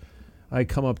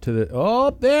to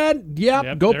the, man,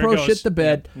 yep, GoPro shit the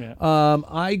bed. Yep.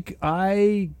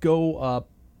 I go up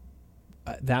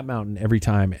that mountain every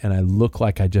time, and I look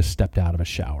like I just stepped out of a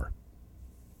shower.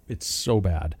 It's so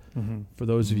bad. Mm-hmm. For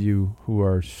those of you who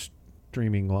are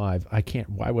streaming live, I can't.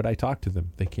 Why would I talk to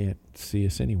them? They can't see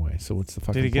us anyway. So what's the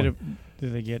fucking point?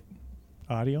 Did they get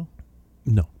audio?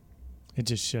 No, it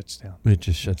just shuts down. It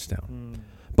just shuts down.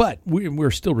 But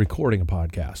we're still recording a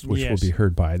podcast, which will Yes. be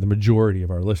heard by the majority of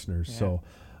our listeners. Yeah.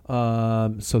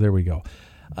 So there we go.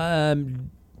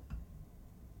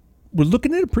 We're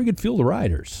looking at a pretty good field of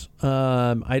riders.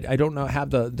 I don't have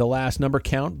the last number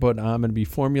count, but I'm going to be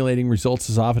formulating results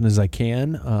as often as I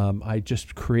can. I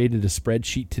just created a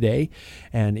spreadsheet today,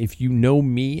 and if you know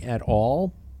me at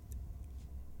all,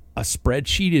 a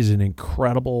spreadsheet is an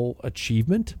incredible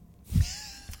achievement.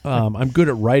 I'm good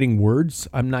at writing words.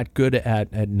 I'm not good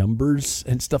at numbers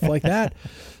and stuff like that.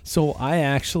 So I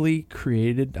actually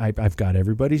created, I've got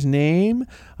everybody's name.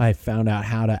 I found out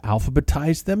how to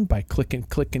alphabetize them by click, and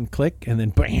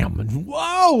then bam, and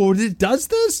whoa, it does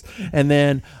this? And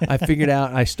then I figured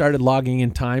out, I started logging in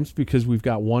times because we've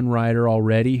got one rider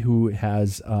already who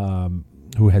has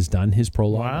done his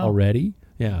prologue already.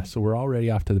 Yeah, so we're already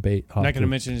off to the bait. Not going to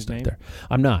mention his name? There.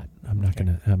 I'm not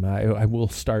going to. I will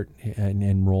start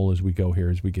and roll as we go here,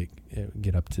 as we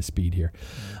get up to speed here.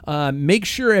 Make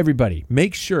sure, everybody,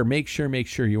 make sure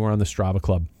you are on the Strava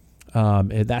Club.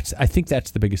 I think that's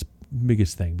the biggest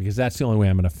thing, because that's the only way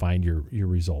I'm going to find your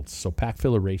results. So Pack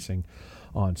Filler Racing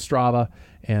on Strava,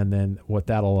 and then what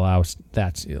that'll allow us,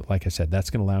 that's, like I said,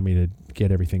 that's going to allow me to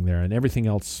get everything there, and everything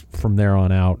else from there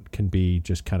on out can be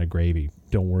just kind of gravy.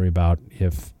 Don't worry about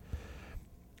if,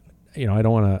 I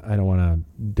don't want to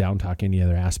down talk any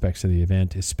other aspects of the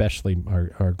event, especially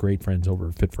our great friends over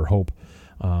at Fit for Hope.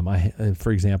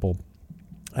 For example,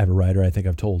 I have a rider I think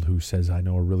I've told who says, I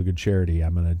know a really good charity,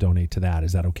 I'm going to donate to that.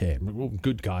 Is that okay? Well,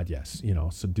 good God, yes.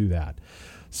 So do that.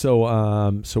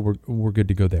 So we're good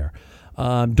to go there.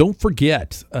 Don't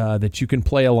forget that you can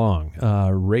play along,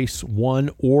 race one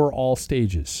or all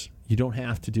stages. You don't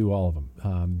have to do all of them.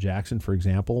 Jackson, for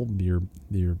example, your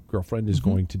girlfriend is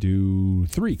going to do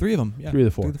three. Three of them. Yeah. 3 of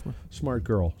the 4. 3 of the 4. Smart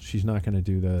girl. She's not going to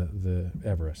do the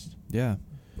Everest. Yeah.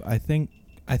 I think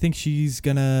she's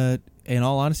going to, in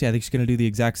all honesty, I think she's going to do the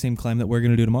exact same climb that we're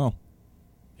going to do tomorrow.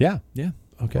 Yeah. Yeah.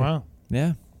 Okay. Wow.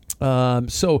 Yeah.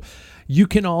 So you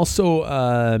can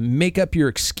also make up your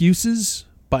excuses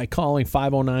by calling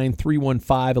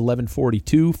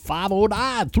 509-315-1142,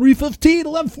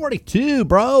 509-315-1142,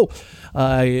 bro.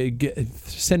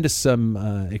 Send us some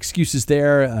excuses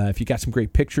there. If you got some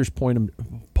great pictures,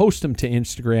 post them to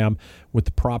Instagram with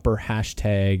the proper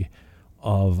hashtag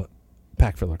of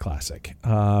Pack Filler Classic.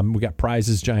 We got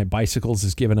prizes. Giant Bicycles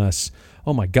has given us,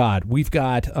 oh my God, we've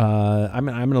got, I'm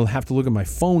going to have to look at my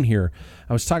phone here.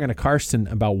 I was talking to Karsten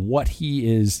about what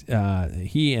he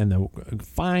and the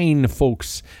fine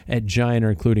folks at Giant are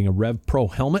including a Rev Pro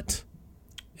helmet.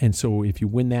 And so if you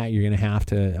win that, you're going to have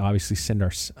to obviously send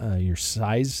your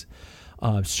size.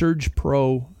 Surge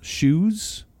Pro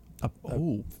shoes. A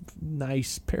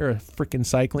nice pair of freaking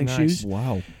cycling shoes.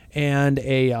 Wow. And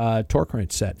a torque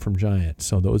wrench set from Giant.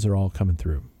 So those are all coming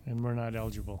through. And we're not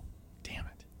eligible. Damn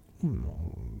it.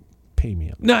 Pay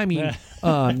me up. No, I mean,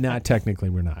 not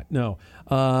technically we're not. No.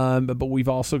 But we've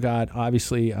also got,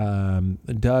 obviously,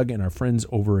 Doug and our friends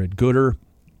over at Gooder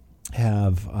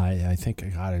have, I think,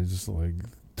 God, it's just like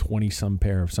 20-some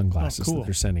pair of sunglasses cool. that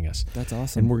they're sending us. That's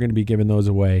awesome. And we're going to be giving those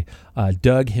away.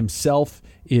 Doug himself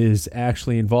is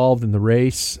actually involved in the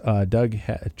race. Doug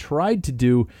tried to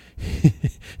do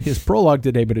his prologue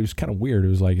today, but it was kind of weird. It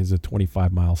was like it's a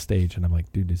 25-mile stage. And I'm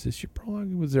like, dude, is this your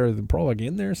prologue? Was there the prologue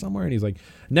in there somewhere? And he's like,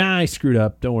 nah, I screwed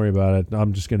up. Don't worry about it.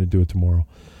 I'm just going to do it tomorrow.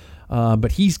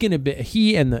 But he's going to be,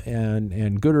 he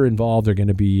and Gooder involved are going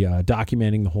to be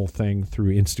documenting the whole thing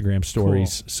through Instagram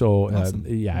stories. Cool. So Awesome.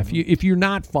 if you're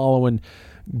not following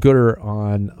Gooder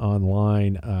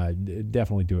online,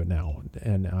 definitely do it now.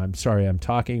 And I'm sorry, I'm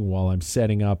talking while I'm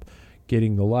setting up,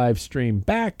 getting the live stream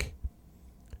back.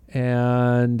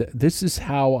 And this is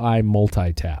how I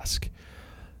multitask.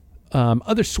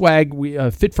 Other swag, we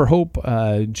Fit for Hope,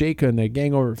 Jake and the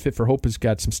gang over at Fit for Hope has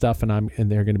got some stuff, and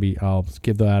they're going to be. I'll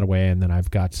give that away, and then I've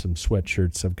got some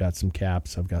sweatshirts, I've got some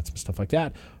caps, I've got some stuff like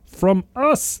that from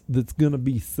us that's going to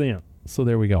be sent. So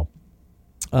there we go.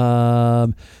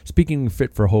 Speaking of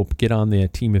Fit for Hope, get on the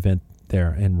team event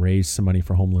there and raise some money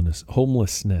for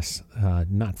homelessness,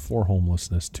 not for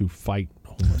homelessness, to fight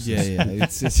homelessness. Yeah,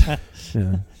 it's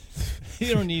Yeah.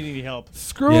 You don't need any help.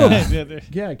 Screw Yeah. them.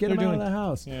 Yeah, get them out of the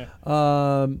house. Yeah.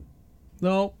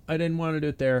 No, I didn't want to do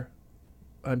it there.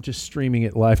 I'm just streaming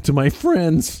it live to my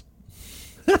friends.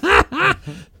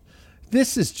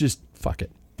 This is just, fuck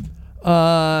it.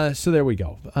 So there we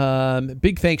go.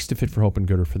 Big thanks to Fit for Hope and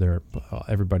Gooder for their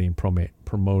everybody in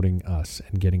promoting us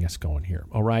and getting us going here.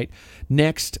 All right.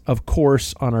 Next, of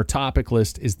course, on our topic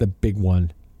list is the big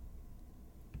one.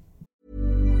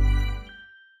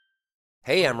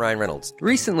 Hey, I'm Ryan Reynolds.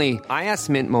 Recently, I asked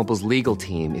Mint Mobile's legal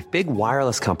team if big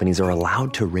wireless companies are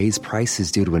allowed to raise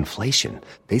prices due to inflation.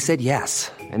 They said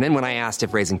yes. And then when I asked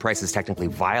if raising prices technically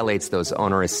violates those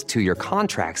onerous 2-year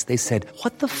contracts, they said,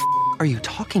 "What the f*** are you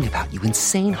talking about, you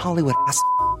insane Hollywood ass?"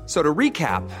 So to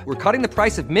recap, we're cutting the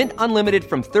price of Mint Unlimited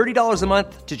from $30 a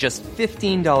month to just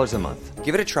 $15 a month.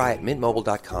 Give it a try at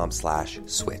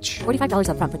mintmobile.com/switch. $45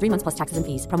 up front for 3 months plus taxes and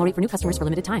fees. Promo rate for new customers for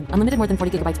limited time. Unlimited more than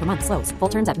 40 gigabytes per month. Slows full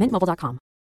terms at mintmobile.com.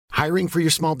 Hiring for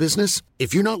your small business?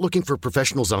 If you're not looking for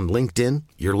professionals on LinkedIn,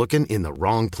 you're looking in the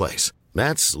wrong place.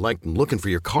 That's like looking for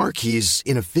your car keys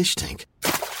in a fish tank.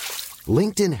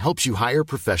 LinkedIn helps you hire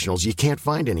professionals you can't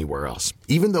find anywhere else,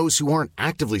 even those who aren't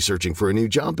actively searching for a new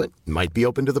job but might be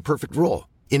open to the perfect role.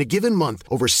 In a given month,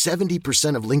 over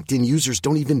 70% of LinkedIn users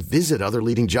don't even visit other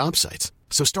leading job sites.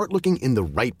 So start looking in the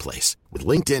right place. With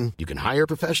LinkedIn, you can hire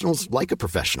professionals like a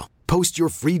professional. Post your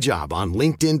free job on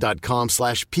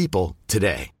linkedin.com/people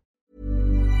today.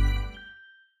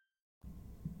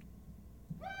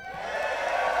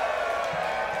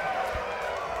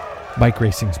 Bike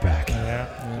racing's back. Yeah.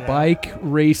 Bike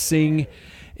racing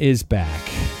is back.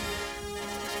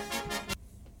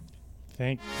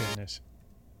 Thank goodness.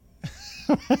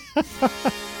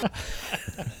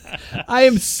 I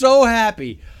am so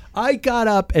happy. I got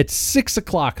up at 6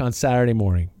 o'clock on Saturday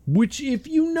morning, which if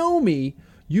you know me,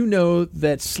 you know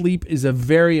that sleep is a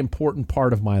very important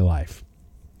part of my life.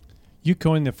 You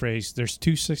coined the phrase, there's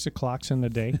 2 6 o'clocks in the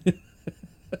day.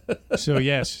 So,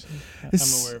 yes, I'm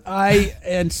aware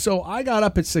of So I got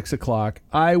up at 6 o'clock.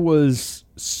 I was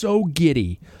so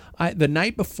giddy. The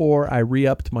night before, I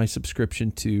re-upped my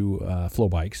subscription to Flow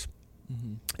Bikes.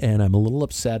 Mm-hmm. And I'm a little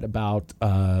upset about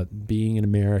being an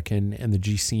American and the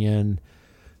GCN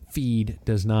feed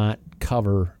does not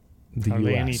cover the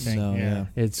hardly US. anything. No, yeah.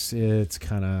 It's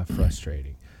kind of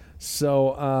frustrating.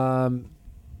 So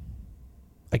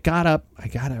I got up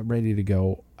ready to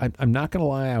go. I'm not going to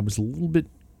lie. I was a little bit,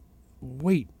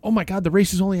 oh my God, the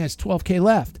race only has 12K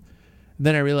left. And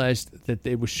then I realized that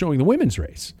it was showing the women's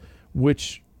race,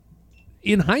 which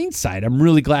in hindsight, I'm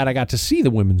really glad I got to see the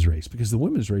women's race because the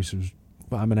women's race was,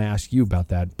 I'm going to ask you about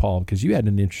that, Paul, because you had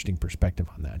an interesting perspective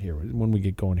on that here when we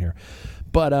get going here.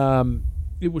 But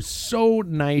it was so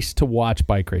nice to watch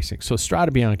bike racing. So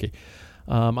Strada Bianchi,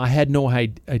 I had no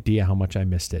idea how much I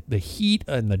missed it. The heat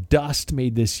and the dust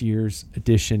made this year's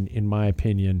edition, in my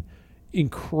opinion,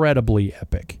 incredibly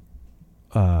epic.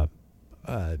 What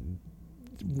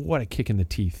a kick in the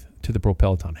teeth to the Pro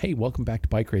Peloton. Hey, welcome back to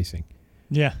bike racing.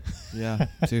 Yeah. Yeah,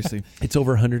 seriously. It's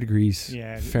over 100 degrees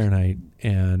Fahrenheit.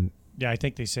 And yeah, I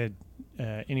think they said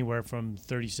anywhere from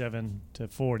 37 to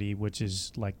 40, which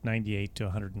is like 98 to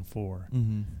 104.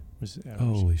 Mm-hmm.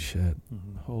 Holy shit.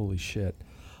 Mm-hmm. Holy shit.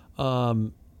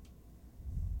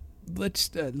 Let's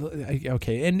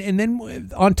okay, and then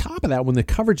on top of that, when the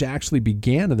coverage actually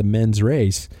began of the men's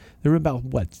race, there were about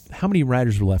how many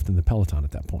riders were left in the peloton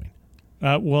at that point?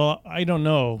 Well, I don't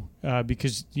know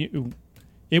because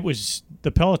it was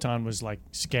the peloton was like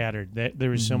scattered. There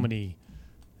was so many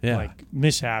like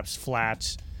mishaps,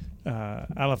 flats.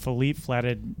 Alaphilippe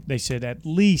flatted, they said, at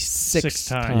least six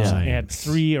times. times. And had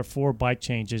 3 or 4 bike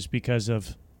changes because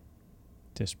of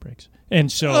disc brakes.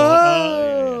 And so,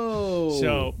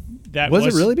 so that was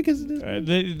it really because of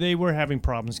this? They were having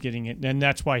problems getting it, and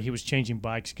that's why he was changing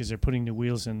bikes, because they're putting new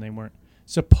wheels in. They weren't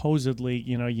supposedly,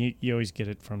 you always get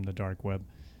it from the dark web,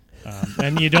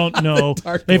 and you don't know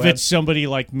if it's somebody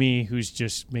like me who's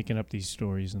just making up these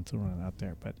stories and throwing it out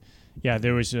there. But yeah,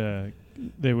 there was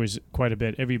quite a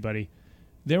bit. Everybody,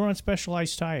 they were on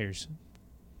specialized tires,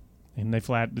 and they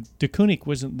flat. The Koenig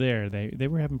wasn't there. They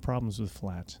were having problems with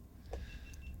flats.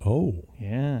 Oh,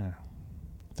 yeah.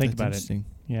 Think about it.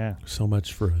 Yeah. So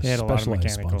much for a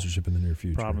specialized sponsorship in the near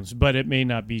future. Problems, but it may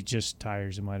not be just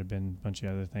tires. It might have been a bunch of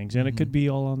other things, and it could be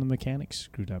all on the mechanics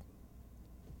screwed up.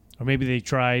 Or maybe they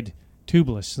tried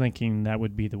tubeless, thinking that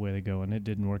would be the way to go, and it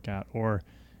didn't work out. Or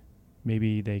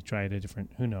maybe they tried a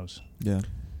different. Who knows? Yeah.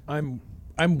 I'm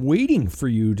waiting for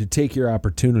you to take your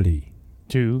opportunity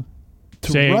to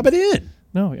say, rub it in.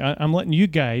 No, I'm letting you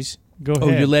guys go ahead.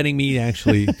 Oh, you're letting me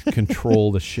actually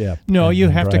control the ship. No, you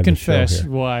have to drive the show confess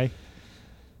here. why.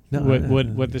 No,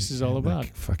 what this is all I'm about.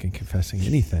 not fucking confessing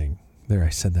anything. There, I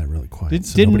said that really quiet.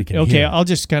 Didn't nobody can hear. I'll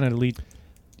just kind of lead.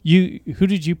 Who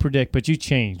did you predict? But you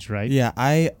changed, right? Yeah,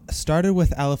 I started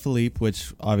with Alaphilippe,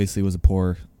 which obviously was a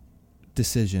poor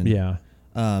decision. Yeah.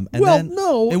 And well, then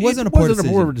no, it wasn't a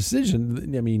poor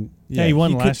decision. I mean, yeah, he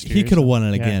won last year. He could have won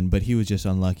it again, but he was just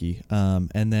unlucky.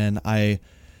 And then I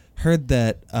heard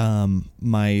that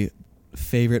my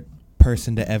favorite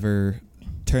person to ever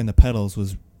turn the pedals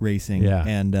was racing. Yeah.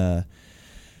 And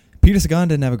Peter Sagan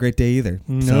didn't have a great day either.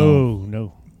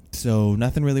 No. So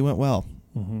nothing really went well.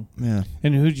 Mm-hmm. Yeah.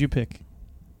 And who did you pick?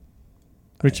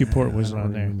 Richie Port was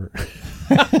on there.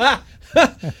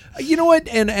 You know what?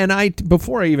 And I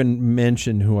before I even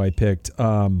mention who I picked,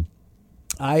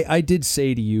 I did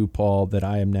say to you, Paul, that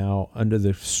I am now under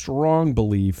the strong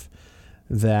belief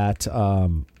that I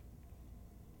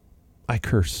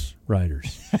curse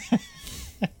riders.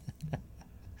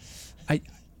 I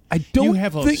don't. You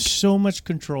have think so much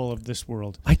control of this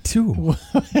world. I do.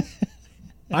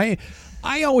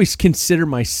 I always consider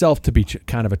myself to be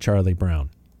kind of a Charlie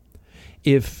Brown.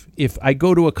 If I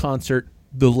go to a concert,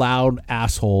 the loud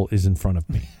asshole is in front of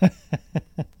me.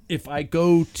 If I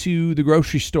go to the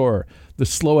grocery store, the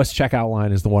slowest checkout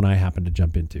line is the one I happen to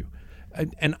jump into.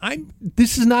 And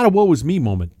this is not a woe is me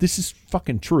moment. This is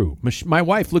fucking true. My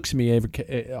wife looks at me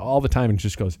all the time and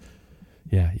just goes,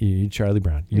 yeah, you're Charlie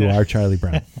Brown. You are Charlie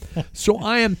Brown. So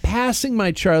I am passing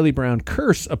my Charlie Brown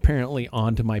curse apparently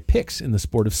on to my picks in the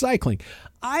sport of cycling.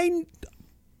 I'd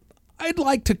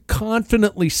like to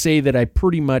confidently say that I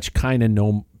pretty much kind of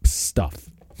know stuff.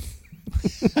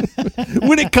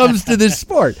 When it comes to this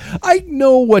sport, I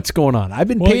know what's going on. I've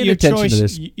been paying attention to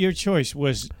this. Your choice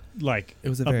was like it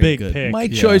was a big good pick. My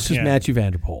choice was Mathieu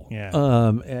van der Poel.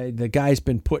 Yeah. The guy's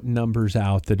been putting numbers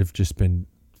out that have just been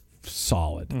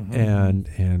solid,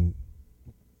 and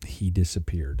he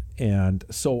disappeared. And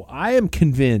so I am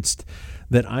convinced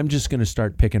that I'm just going to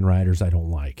start picking riders I don't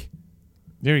like.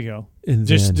 There you go. And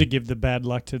just then, to give the bad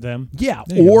luck to them. Yeah,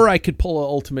 or I could pull an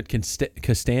ultimate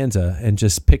Costanza and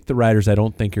just pick the riders I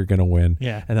don't think are going to win.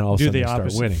 Yeah, and then all of a sudden start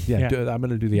opposite. winning. Yeah, I'm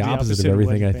going to do the opposite of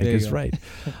everything I think is right.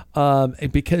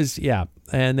 Because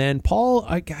and then Paul,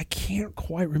 I can't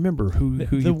quite remember who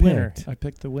you winner. picked. I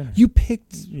picked the winner. You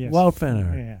picked Wout van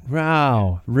Aert. Yeah.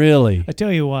 Wow, really? I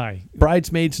tell you why.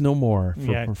 Bridesmaids no more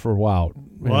for Wout.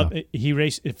 Well, he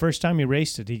raced the first time he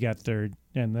raced it, he got third,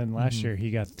 and then last year he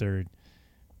got third.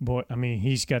 Boy, I mean,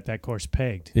 he's got that course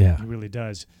pegged. Yeah. He really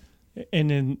does. And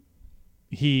then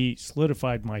he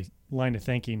solidified my line of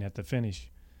thinking at the finish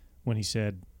when he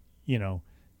said,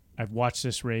 I've watched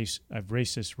this race, I've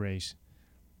raced this race.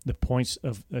 The points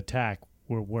of attack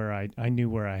were where I knew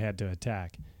where I had to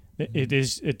attack.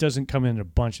 It doesn't come in a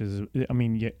bunches. I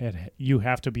mean, you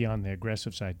have to be on the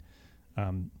aggressive side.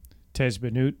 Tez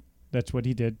Benoot, that's what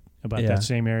he did about that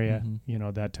same area,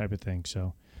 that type of thing.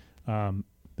 So,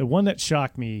 the one that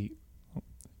shocked me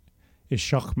is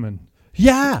Schachmann.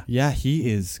 Yeah. Yeah,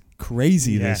 he is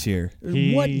crazy this year.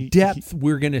 What depth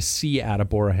we're going to see out of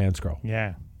Bora Hansgrohe.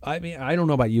 Yeah. I mean, I don't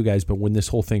know about you guys, but when this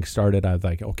whole thing started, I was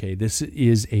like, okay, this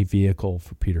is a vehicle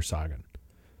for Peter Sagan.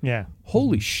 Yeah.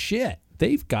 Holy shit.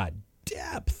 They've got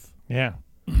depth. Yeah.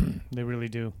 They really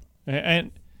do.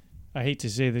 And I hate to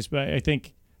say this, but I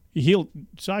think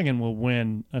Sagan will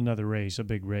win another race, a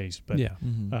big race. But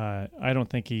I don't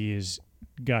think he has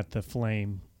got the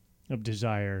flame of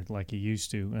desire like he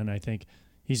used to. And I think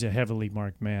he's a heavily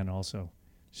marked man also.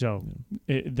 So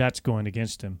that's going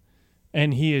against him.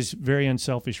 And he is very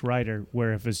unselfish rider,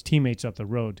 where if his teammates up the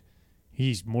road,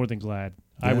 he's more than glad.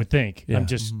 I would think. Yeah. I'm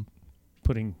just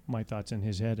putting my thoughts in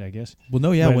his head, I guess. Well,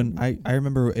 no, yeah. But- When I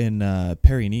remember in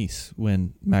Paris-Nice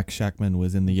when Max Schachmann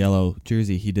was in the yellow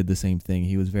jersey, he did the same thing.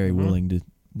 He was very willing to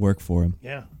work for him.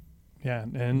 Yeah,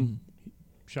 and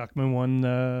Schachmann won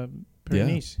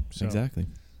Paris-Nice. So. Exactly.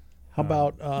 How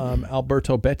about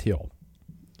Alberto Bettiol?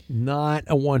 Not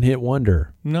a one-hit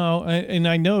wonder. No, and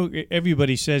I know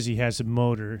everybody says he has a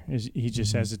motor. He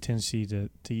just has a tendency to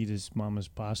eat his mama's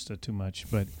pasta too much.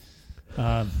 But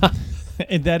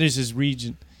and that is his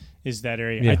region, is that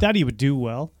area. Yeah. I thought he would do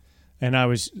well, and I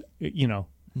was,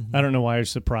 I don't know why I was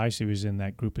surprised he was in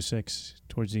that group of 6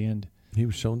 towards the end. He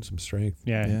was showing some strength.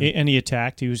 Yeah. And he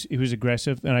attacked. He was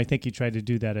aggressive, and I think he tried to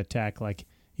do that attack like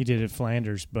he did at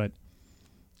Flanders. But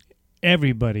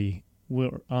everybody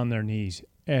were on their knees.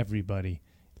 Everybody.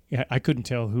 I couldn't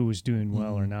tell who was doing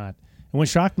well or not. And when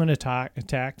Schachmann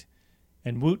attacked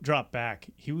and Wout dropped back,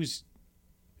 he was.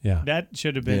 Yeah. That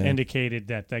should have been indicated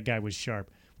that guy was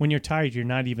sharp. When you're tired, you're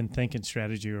not even thinking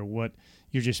strategy or what.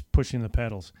 You're just pushing the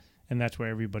pedals, and that's where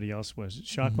everybody else was.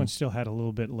 Schachmann still had a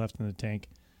little bit left in the tank,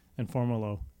 and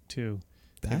Formolo too.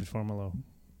 David Formolo.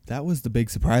 That was the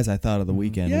big surprise I thought of the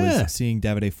weekend was seeing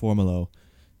Davide Formolo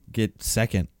get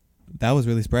second. That was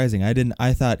really surprising.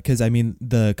 I thought, because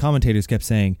the commentators kept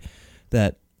saying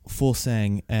that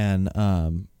Fuglsang and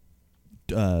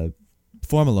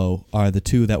Formolo are the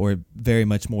two that were very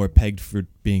much more pegged for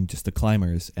being just the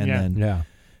climbers, and then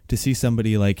to see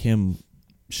somebody like him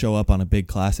show up on a big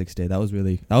classics day, that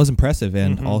was impressive,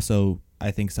 and also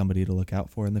I think somebody to look out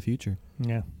for in the future.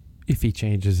 Yeah, if he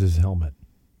changes his helmet.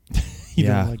 He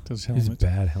didn't like those helmets. He's a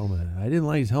bad helmet. I didn't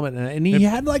like his helmet, and he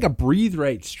had like a breathe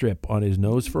right strip on his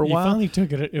nose for a while. He finally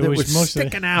took it. It was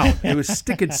sticking out. It was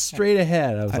sticking straight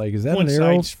ahead. I was like, "Is that one an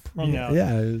arrow?" side sprung out.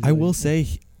 Yeah. I will say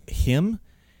him,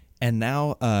 and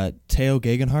now Theo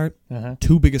Gegenhardt,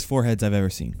 2 biggest foreheads I've ever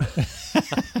seen.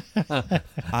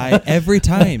 Every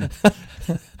time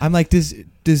I'm like, does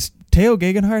Theo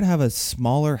Gegenhardt have a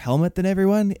smaller helmet than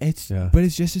everyone? But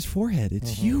it's just his forehead. It's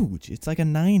huge. It's like a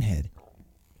 9 head.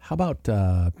 How about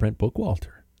Brent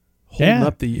Bookwalter? Holding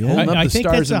up the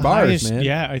stars and bars, highest, man.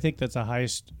 Yeah, I think that's the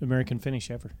highest American finish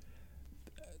ever.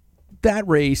 That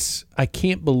race, I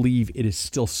can't believe it is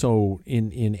still so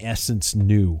in essence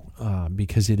new,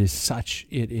 because it is such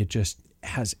it just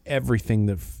has everything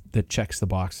that checks the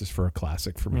boxes for a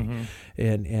classic for me,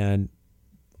 and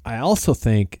I also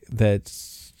think that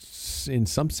in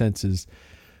some senses,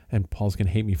 and Paul's gonna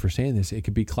hate me for saying this, it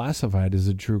could be classified as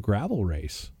a true gravel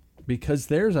race because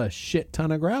there's a shit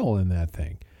ton of gravel in that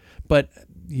thing, but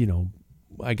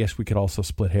I guess we could also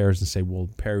split hairs and say, well,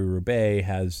 Paris-Roubaix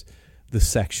has the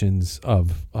sections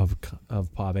of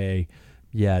Pavé,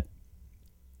 yet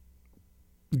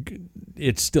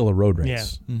it's still a road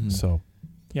race. Yeah. So,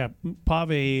 yeah,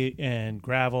 Pavé and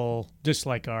gravel, just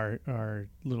like our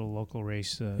little local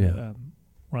race, Ronde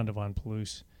van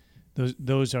Palouse.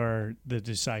 Those are the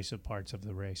decisive parts of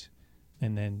the race,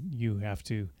 and then you have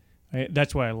to.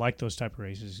 That's why I like those type of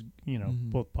races.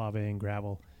 Both Pavé and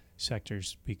gravel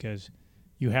sectors, because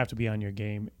you have to be on your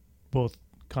game, both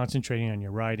concentrating on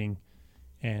your riding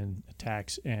and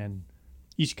attacks, and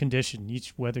each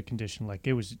weather condition, like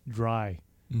it was dry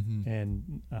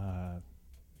and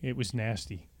it was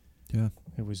nasty. Yeah.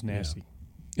 It was nasty.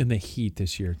 in the heat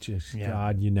this year, just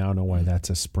God, you now know why that's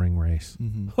a spring race.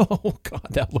 Oh God,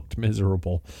 that looked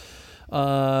miserable.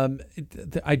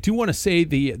 I do want to say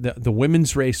the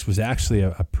women's race was actually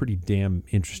a pretty damn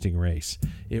interesting race.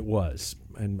 It was.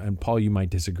 And Paul, you might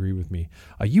disagree with me.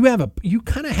 You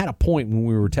kind of had a point when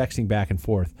we were texting back and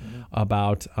forth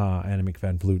about Annemiek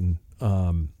van Vleuten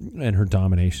and her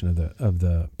domination of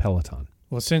the peloton.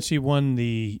 Well, since she won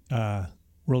the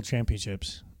World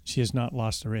Championships, she has not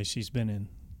lost a race she's been in.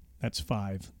 That's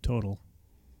 5 total.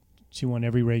 She won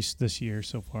every race this year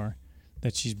so far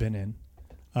that she's been in.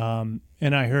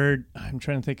 And I heard, I'm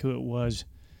trying to think who it was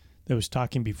that was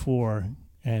talking before,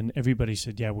 and everybody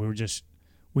said, yeah,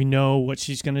 we know what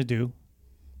she's going to do.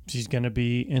 She's going to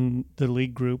be in the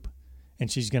league group,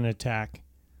 and she's going to attack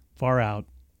far out,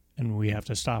 and we have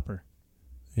to stop her.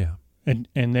 Yeah. And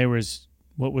there was,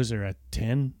 what was there, a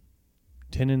 10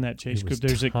 in that chase group?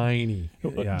 There's tiny.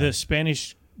 The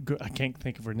Spanish, I can't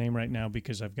think of her name right now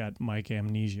because I've got mic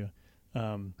amnesia.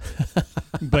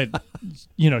 But,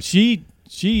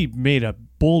 she made a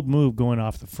bold move going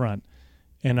off the front,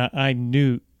 and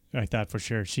I thought for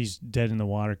sure she's dead in the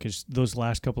water because those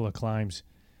last couple of climbs,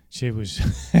 she was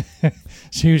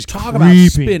Talk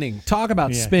creeping.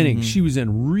 about spinning. Mm-hmm. She was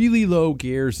in really low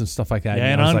gears and stuff like that.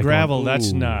 Yeah, and on gravel,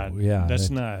 that's not. Yeah,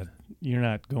 You're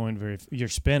not going you're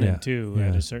spinning too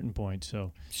at a certain point.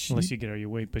 So unless you get all your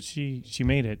weight, but she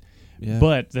made it. Yeah.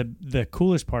 But the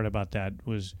coolest part about that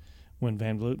was when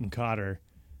Van Vleuten caught her,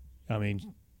 I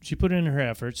mean, she put in her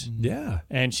efforts. Yeah.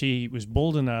 And she was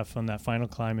bold enough on that final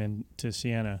climb into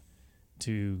Siena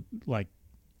to, like,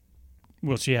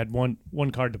 well, she had one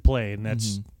card to play, and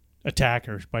that's attack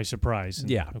her by surprise. And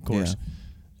Yeah. of course.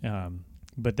 Yeah.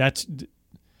 But that's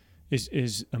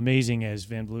is amazing as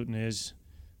Van Vleuten is.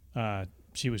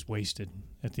 She was wasted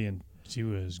at the end. She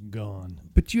was gone.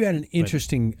 But you had an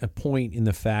interesting point in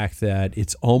the fact that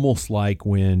it's almost like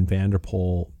when Van der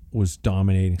Poel was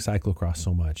dominating cyclocross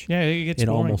so much. Yeah, it boring.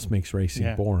 Almost makes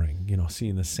racing boring,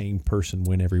 seeing the same person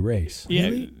win every race. Yeah,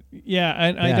 really?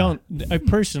 I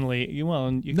personally, well,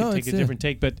 and you can take a different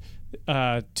take, but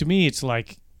to me it's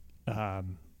like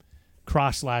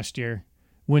Cross last year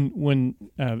when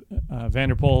Van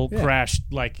der Poel crashed,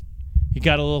 like he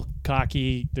got a little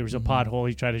cocky, there was a pothole,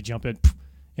 he tried to jump it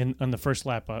on the first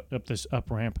lap up this up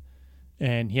ramp,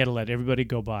 and he had to let everybody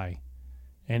go by.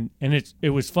 And it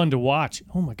was fun to watch.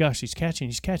 Oh my gosh, he's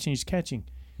catching.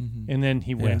 And then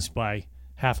he wins by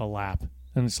half a lap.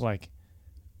 And it's like,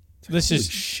 this is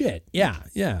shit.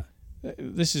 Yeah.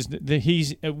 This is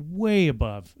he's way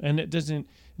above. And it doesn't,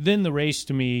 then the race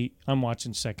to me, I'm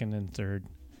watching second and third,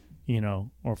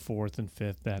 or fourth and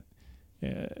fifth. That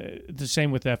the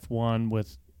same with F1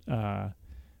 with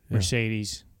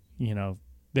Mercedes,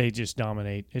 they just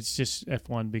dominate. It's just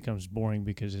F1 becomes boring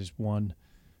because there's one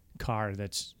car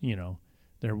that's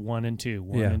they're 1 and 2,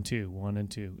 1 and 2, 1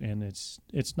 and 2, and it's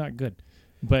not good.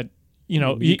 But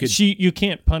you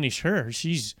can't punish her.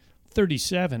 She's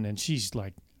 37 and she's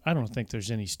like, I don't think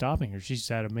there's any stopping her. She's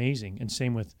that amazing. And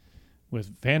same with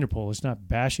Van der Poel. It's not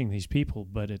bashing these people,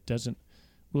 but it doesn't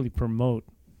really promote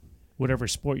whatever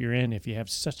sport you're in if you have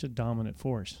such a dominant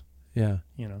force. Yeah,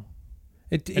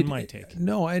 It might take.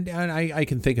 No, and I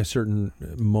can think of certain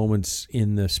moments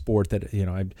in the sport that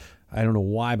I don't know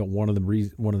why, but one of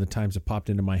the times that popped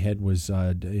into my head was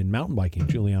in mountain biking,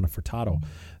 Giuliana Furtado.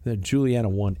 That Giuliana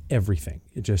won everything,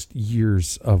 just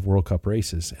years of World Cup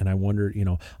races, and I wonder,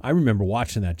 I remember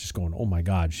watching that, just going, "Oh my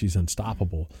God, she's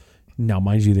unstoppable." Now,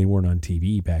 mind you, they weren't on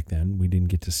TV back then; we didn't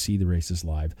get to see the races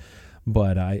live,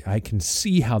 but I can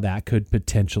see how that could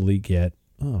potentially get,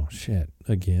 oh shit,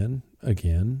 again.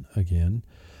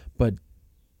 But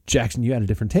Jackson, you had a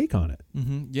different take on it.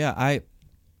 Mm-hmm. Yeah,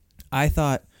 I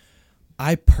thought,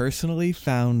 I personally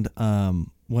found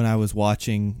when I was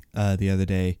watching the other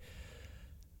day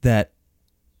that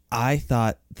I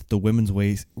thought that the women's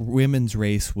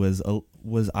race was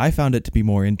I found it to be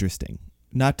more interesting.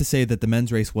 Not to say that the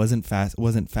men's race wasn't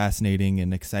fascinating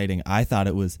and exciting. I thought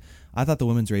the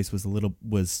women's race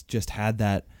was just had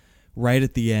that right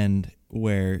at the end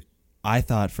where I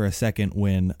thought for a second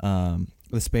when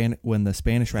the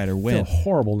Spanish rider went. I feel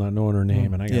horrible not knowing her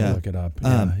name, and I gotta look it up.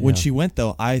 When she went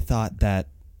though, I thought that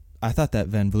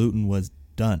Van Vleuten was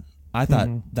done. I thought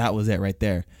that was it right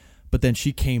there. But then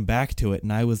she came back to it,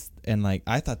 and I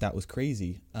thought that was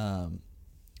crazy.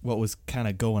 What was kind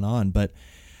of going on? But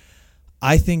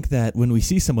I think that when we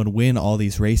see someone win all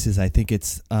these races, I think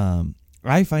it's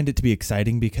I find it to be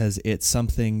exciting because it's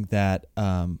something that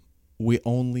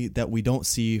we don't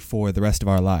see for the rest of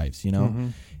our lives.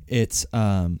 It's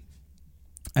for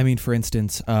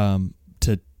instance,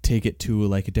 to take it to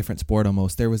like a different sport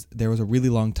almost, there was a really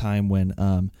long time when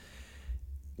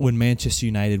Manchester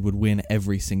United would win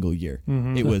every single year.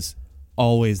 It was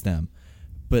always them.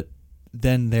 But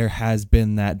then there has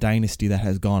been that dynasty that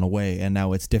has gone away, and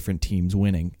now it's different teams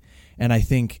winning. And I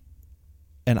think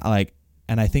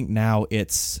now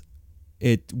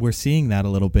we're seeing that a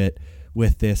little bit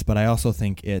with this, but I also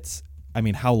think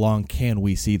how long can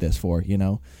we see this for?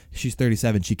 She's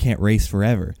 37, she can't race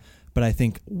forever. But I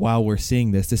think while we're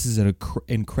seeing this is an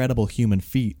incredible human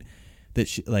feat that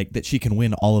she can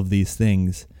win all of these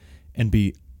things and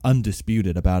be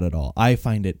undisputed about it all. I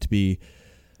find it to be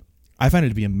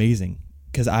amazing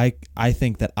because I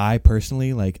think that I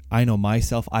personally, I know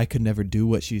myself, I could never do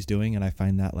what she's doing, and I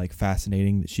find that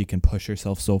fascinating that she can push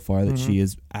herself so far that she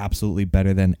is absolutely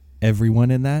better than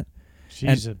everyone in that.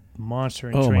 She's a monster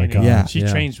in training. My God. Yeah. She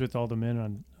trains with all the men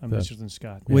on Michelin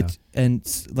Scott.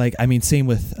 Same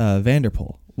with Van der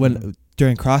Poel.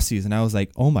 During cross season, I was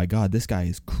like, oh my God, this guy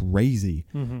is crazy.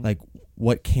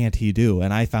 What can't he do?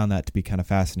 And I found that to be kind of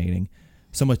fascinating,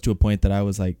 so much to a point that I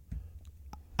was like,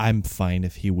 I'm fine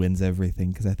if he wins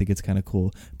everything because I think it's kind of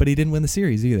cool. But he didn't win the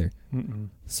series either.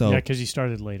 So because he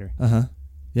started later.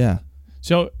 Yeah.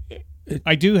 So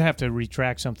I do have to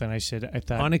retract something I said. I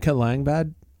thought Annika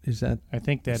Langbad. Is that? I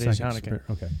think that is Annika.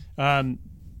 Okay.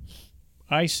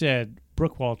 I said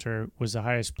Brooke Walter was the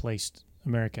highest placed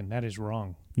American. That is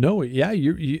wrong. No, yeah,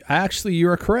 you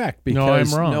are correct. Because, No,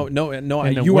 I'm wrong. No,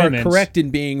 And the you are women's- correct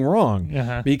in being wrong.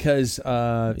 Uh-huh. Because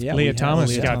Leah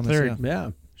Thomas got third.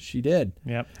 Yeah, she did.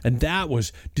 Yep. And that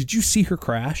was. Did you see her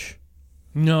crash?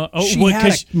 No. Oh, she well, had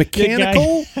 'cause a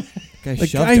mechanical. Guy The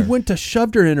shoved guy her. went to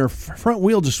shoved her, and her front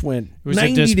wheel just went was a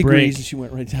 90 disc degrees, brake. and she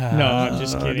went right. No, I'm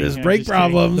just kidding. Disc I'm brake just kidding.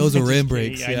 problems. Those are I'm just rim kidding.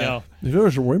 brakes, I yeah. know. If there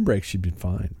was a rim brake, she'd been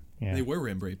fine. Yeah. They were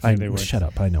rim brakes. I they were. shut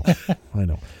up. I know. I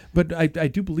know. But I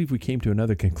do believe we came to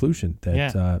another conclusion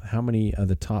that how many of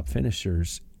the top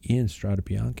finishers in Strade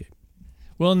Bianche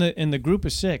Well, in the group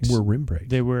of 6, were rim brakes.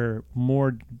 there were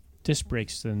more disc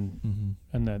brakes than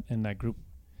in that group,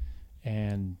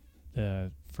 and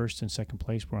the first and second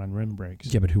place were on rim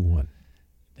brakes. Yeah, but who won?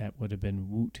 That would have been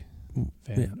Wout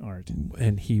van Aert.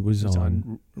 And he was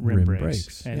on rim rim brakes.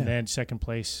 brakes. And Yeah. then second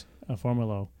place,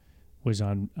 Formula was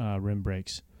on rim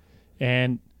brakes.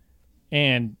 And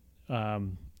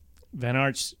Van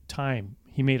Aert's time,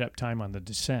 he made up time on the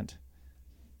descent.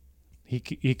 He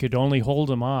could only hold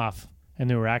them off, and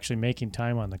they were actually making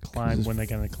time on the climb when they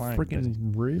got on the climb.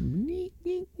 Freaking rim.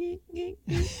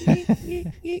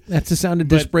 That's the sound of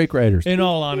disc brake riders. In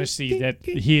all honesty, that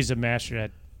he is a master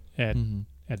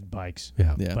at bikes.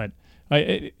 Yeah. Yeah.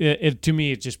 But to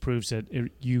me, it just proves that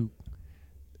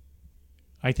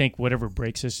I think whatever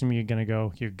brake system you're going to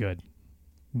go, you're good.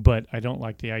 But I don't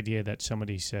like the idea that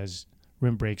somebody says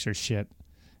rim brakes are shit.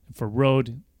 For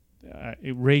road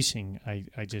racing,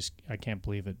 I can't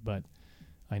believe it. But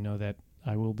I know that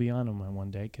I will be on them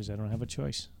one day because I don't have a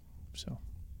choice. So,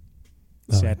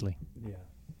 sadly. Yeah.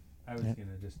 I was going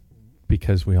to just...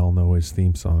 Because we all know his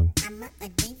theme song.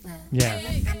 Yeah.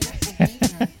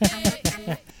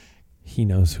 He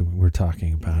knows who we're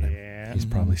talking about him. Yeah. He's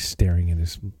probably staring at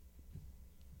his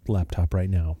laptop right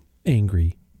now,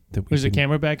 angry that we Was the didn't-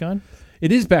 camera back on?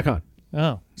 It is back on.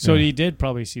 Oh, so Yeah. he did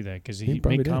probably see that because He he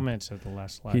probably made did. comments at the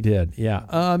last slide. He did,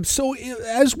 yeah. So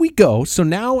as we go, so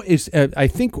now is I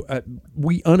think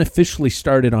we unofficially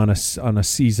started on a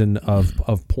season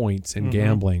of points and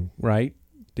gambling, right?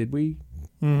 Did we,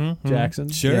 Jackson?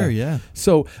 Sure, yeah.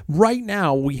 So right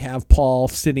now we have Paul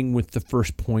sitting with the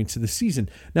first points of the season.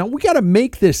 Now we got to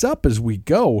make this up as we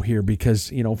go here because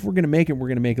if we're going to make it, we're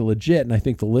going to make it legit, and I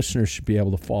think the listeners should be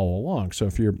able to follow along. So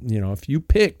if you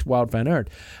picked Wout van Aert,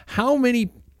 how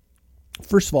many?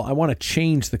 First of all, I want to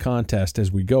change the contest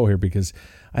as we go here because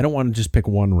I don't want to just pick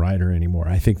one rider anymore.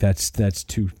 I think that's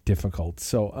too difficult.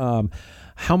 So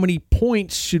how many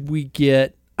points should we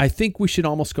get? I think we should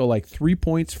almost go like 3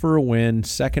 points for a win,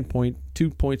 second point, 2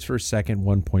 points for a second,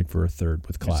 1 point for a third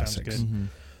with classics. Sounds good.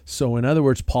 So in other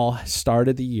words, Paul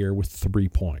started the year with 3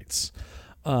 points.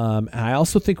 I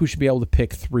also think we should be able to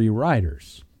pick 3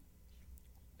 riders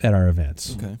at our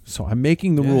events. Okay. So I'm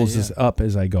making the rules as up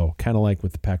as I go, kind of like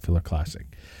with the Pack Filler Classic.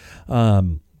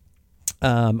 What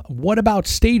about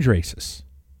stage races?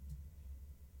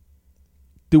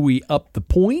 Do we up the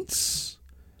points?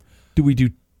 Do we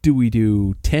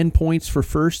do 10 points for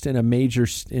first in a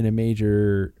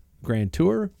major Grand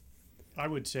Tour? I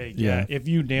would say, Yeah. if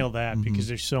you nail that, because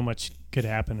there's so much could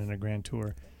happen in a Grand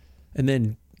Tour. And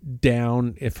then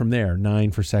down from there,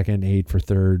 9 for second, 8 for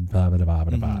third, blah, blah, blah,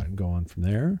 blah, blah, and go on from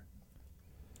there.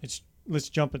 Let's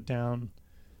jump it down.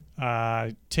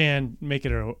 10, make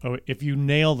it if you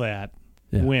nail that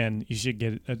win, you should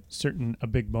get a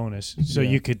big bonus. So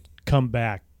you could come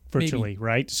back virtually,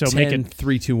 right? So 10, make it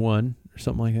 3, 2, 1 or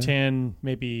something like that. 10,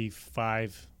 maybe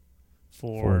 5,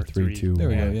 4, 3, 2, There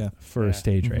we 1 go, yeah. for a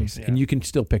stage race. Yeah. And you can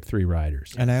still pick 3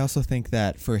 riders. And I also think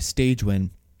that for a stage win,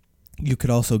 you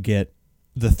could also get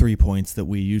the 3 points that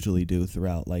we usually do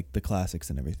throughout, like the classics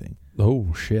and everything.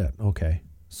 Oh, shit. Okay.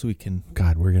 So we can...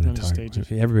 God, we're going On to the talk. stages.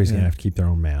 Everybody's going to Yeah. have to keep their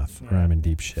own math, or I'm in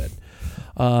deep shit.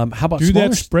 How about do smaller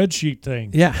that spreadsheet thing.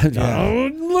 Yeah. Oh,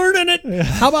 learning it.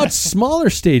 How about smaller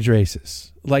stage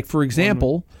races? Like, for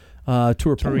example, Tour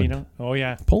Poland. Torino. Oh,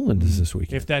 yeah. Poland is this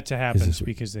weekend. If that this happens, week.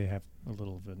 because they have a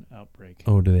little of an outbreak.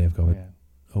 Oh, do they have COVID? Yeah.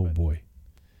 Oh, But- boy.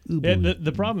 Yeah,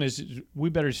 the problem is we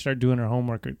better start doing our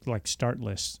homework like start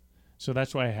lists. So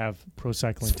that's why I have pro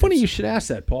cycling. It's funny tips. you should ask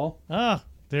that, Paul. Ah,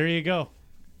 there you go.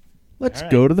 Let's All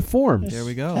right. go to the forums. There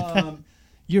we go.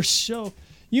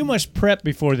 You must prep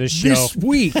before this show. This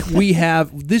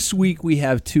week we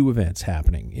have 2 events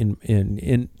happening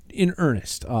in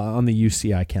earnest on the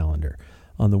UCI calendar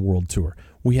on the World Tour.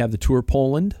 We have the Tour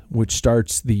Poland, which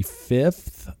starts the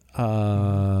 5th.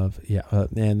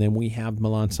 And then we have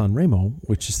Milan San Remo,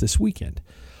 which is this weekend.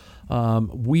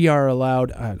 We are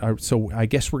allowed. So I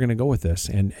guess we're going to go with this.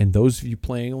 And those of you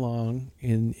playing along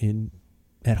in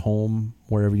at home,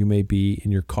 wherever you may be,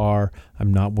 in your car,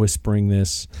 I'm not whispering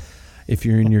this. If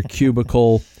you're in your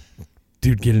cubicle,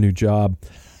 dude, get a new job.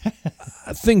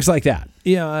 Things like that.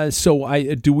 Yeah. So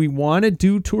do we want to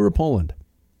do Tour of Poland?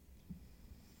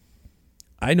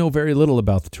 I know very little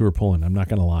about the Tour of Poland. I'm not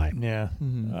going to lie. Yeah.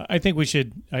 I think we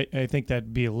should. I think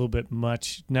that'd be a little bit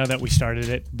much now that we started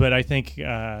it. But I think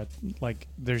like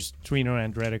there's Trino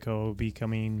Andretico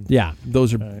becoming. Yeah,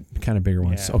 those are kind of bigger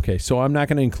ones. Yeah. Okay, so I'm not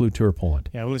going to include Tour of Poland.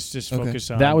 Yeah, well, let's just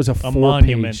focus on that was a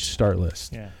 4-page start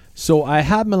list. Yeah. So I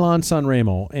have Milan San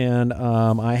Remo, and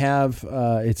I have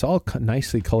it's all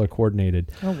nicely color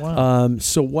coordinated. Oh wow!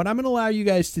 So what I'm going to allow you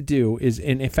guys to do is,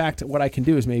 and in fact, what I can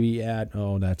do is maybe add.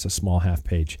 Oh, that's a small half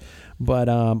page, but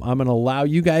I'm going to allow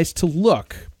you guys to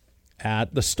look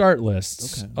at the start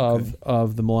lists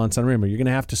of the Milan San Remo. You're going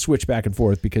to have to switch back and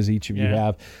forth because each of you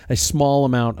have a small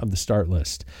amount of the start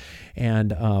list,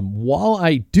 and while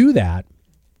I do that,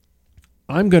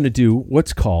 I'm going to do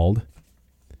what's called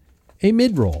a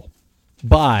mid-roll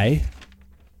by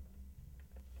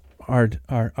our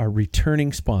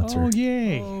returning sponsor. Oh,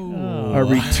 yay. Our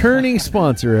returning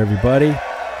sponsor, everybody.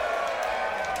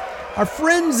 Our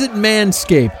friends at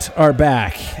Manscaped are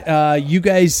back. You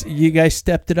guys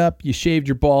stepped it up. You shaved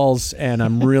your balls, and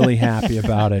I'm really happy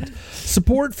about it.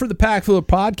 Support for the Packfiller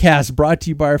podcast brought to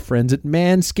you by our friends at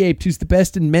Manscaped, who's the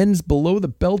best in men's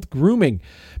below-the-belt grooming.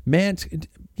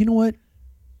 You know what?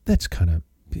 That's kind of...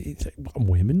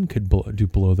 Women could do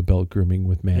below the belt grooming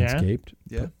with Manscaped.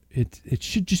 Yeah. It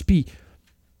should just be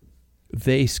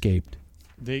they-scaped.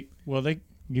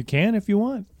 You can if you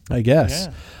want. I guess.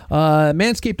 Yeah.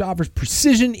 Manscaped offers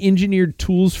precision-engineered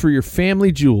tools for your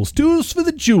family jewels. Tools for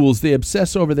the jewels. They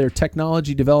obsess over their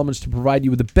technology developments to provide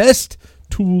you with the best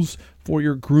tools for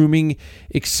your grooming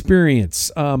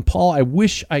experience. Paul, I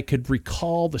wish I could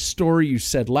recall the story you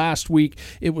said last week.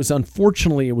 It was a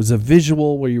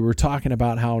visual where you were talking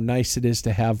about how nice it is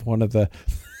to have one of the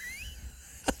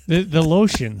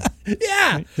lotion.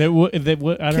 Yeah. I don't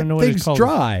know what it's called. Things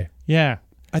dry. Yeah.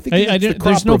 I think the crop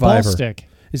there's no reviver. ball stick.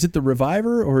 Is it the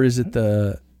Reviver or is it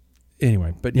the...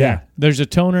 Anyway, but yeah. There's a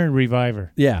toner and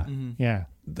Reviver. Yeah. Mm-hmm. Yeah.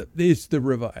 It's the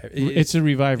Reviver. It's a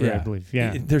Reviver, I believe.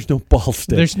 Yeah. There's no ball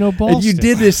stick. There's no ball and you stick.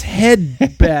 did this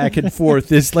head back and forth,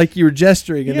 this like you were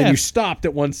gesturing, and then you stopped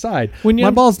at one side.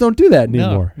 My balls don't do that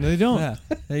anymore. No, they don't. Yeah,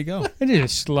 there you go. They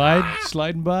just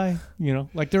sliding by,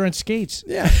 like they're on skates.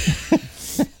 Yeah.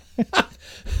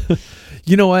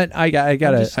 You know what? I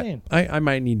just saying. I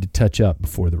might need to touch up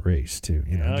before the race too.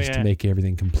 To make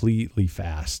everything completely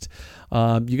fast.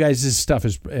 You guys, this stuff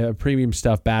is premium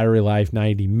stuff. Battery life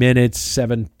 90 minutes,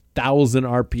 7,000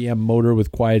 RPM motor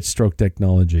with quiet stroke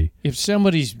technology. If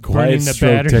somebody's burning the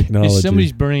battery, if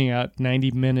somebody's burning out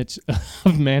 90 minutes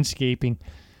of manscaping,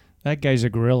 that guy's a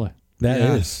gorilla. That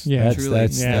is. Yeah,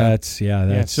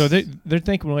 That's. So they're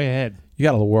thinking way ahead. You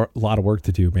got a lot of work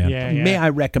to do, man. Yeah, May I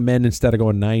recommend, instead of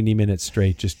going 90 minutes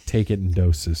straight, just take it in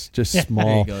doses. Just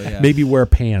small. There you go, yeah. Maybe wear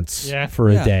pants for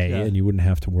a day, yeah. and you wouldn't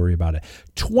have to worry about it.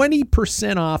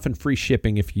 20% off and free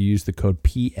shipping if you use the code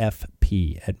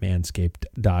PFP at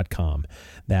manscaped.com.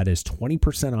 That is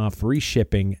 20% off, free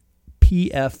shipping,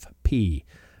 PFP,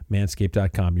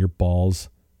 manscaped.com. Your balls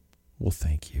will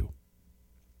thank you.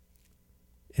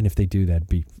 And if they do, that'd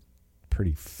be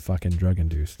pretty fucking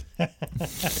drug-induced.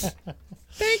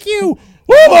 Thank you.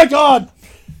 Oh, my God.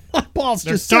 My balls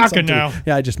They're just said talking something. now.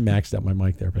 Yeah, I just maxed out my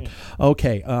mic there. But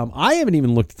okay, I haven't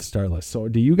even looked at the start list. So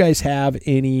do you guys have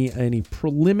any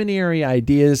preliminary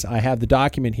ideas? I have the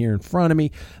document here in front of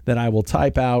me that I will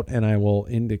type out, and I will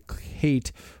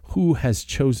indicate who has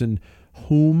chosen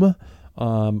whom.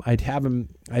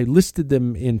 I listed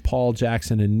them in Paul,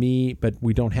 Jackson, and me, but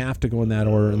we don't have to go in that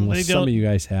order unless some of you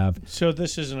guys have. So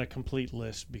this isn't a complete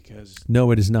list because...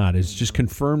 No, it is not. It's just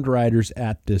confirmed riders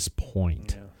at this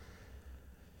point.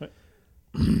 Yeah.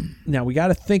 Now, we got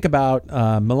to think about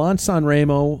Milan San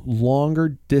Remo,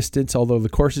 longer distance, although the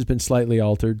course has been slightly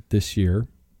altered this year.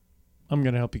 I'm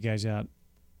going to help you guys out.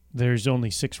 There's only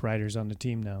 6 riders on the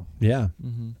team now. Yeah.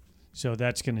 Mm-hmm. So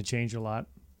that's going to change a lot.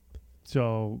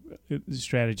 So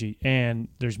strategy, and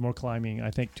there's more climbing. I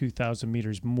think 2,000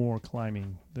 meters more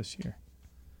climbing this year.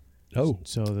 Oh,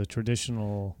 so the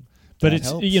traditional, but it's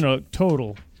helps.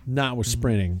 Total. Not with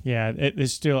sprinting. Yeah,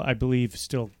 it's still, I believe,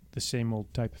 still the same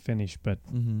old type of finish, but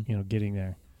getting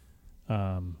there.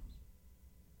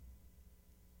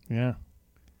 Yeah.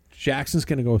 Jackson's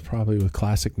going to go probably with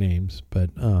classic names, but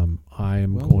I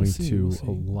am going to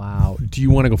allow. Do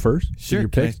you want to go first? Sure. Your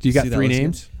pick? Do you got 3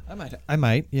 names? I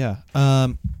might. Yeah.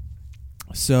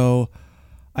 So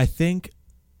I think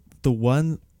the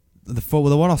one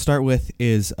I'll start with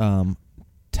is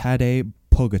Tadej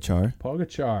Pogačar.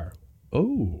 Pogačar.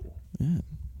 Oh.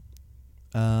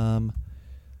 Yeah.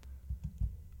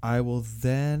 I will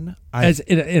then. As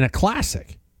in a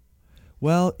classic.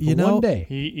 Well, you For know, one day.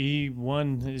 He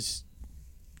won his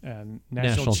National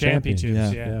national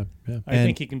championships. Yeah. I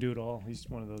think he can do it all. He's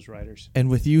one of those riders. and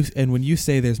with you, and when you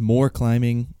say there's more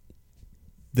climbing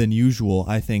than usual,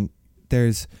 I think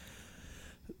there's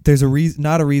a reason,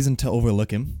 not a reason to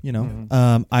overlook him. You know,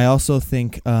 Mm-hmm. I also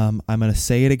think I'm going to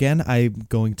say it again. I'm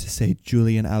going to say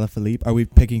Julian Alaphilippe. Are we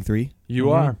picking 3? You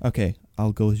are. Okay,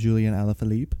 I'll go with Julian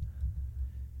Alaphilippe.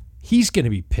 He's going to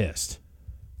be pissed.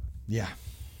 Yeah.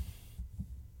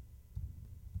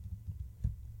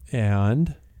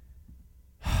 And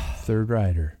third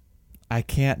rider. I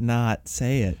can't not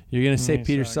say it. You're going to say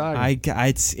Peter Sagan.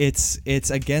 It's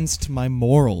against my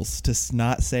morals to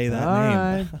not say that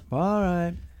name. All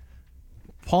right.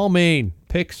 Paul Main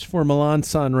picks for Milan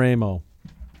San Remo.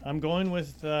 I'm going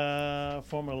with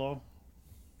Formolo.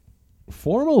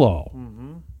 Formolo.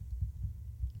 Mm-hmm.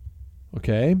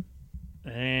 Okay.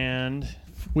 And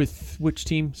With which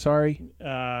team? Sorry.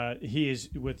 he is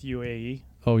with UAE.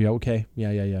 Oh, yeah. Okay.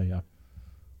 Yeah.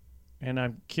 And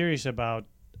I'm curious about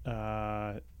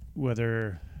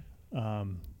whether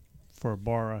for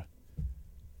Bora,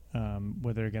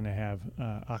 whether they're going to have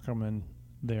Ackerman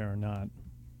there or not.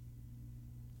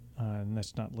 And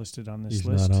that's not listed on this He's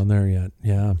list. not on there yet.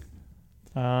 Yeah.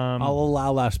 I'll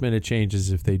allow last minute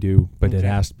changes if they do, but it Okay.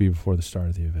 has to be before the start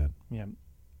of the event. Yeah.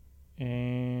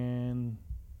 And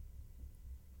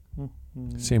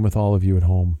Same with all of you at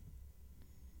home.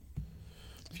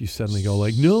 If you suddenly go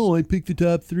like, no, I picked the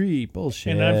top 3.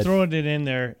 Bullshit. And I'm throwing it in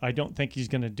there. I don't think he's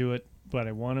going to do it, but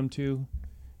I want him to.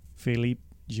 Philippe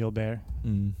Gilbert.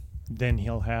 Then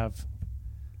he'll have,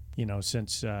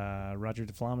 since Roger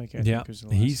de Vlaeminck, I think was the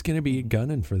last. He's going to be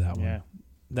gunning for that one. Yeah.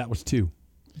 That was 2.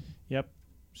 Yep.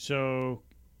 So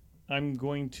I'm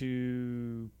going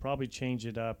to probably change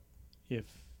it up if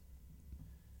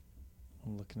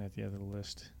I'm looking at the other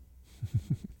list.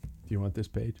 Do you want this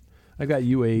page? I got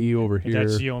UAE over here.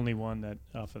 That's the only one that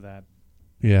off of that.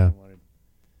 Yeah. I wanted.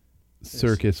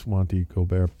 Circus, Wanty,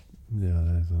 Gobert. Yeah,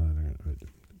 that's not good.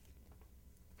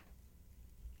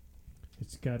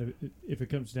 It's got to. If it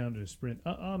comes down to a sprint,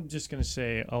 I'm just going to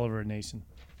say Oliver Nason.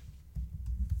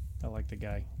 I like the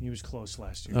guy. He was close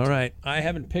last year. All right. I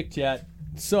haven't picked yet.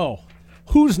 So,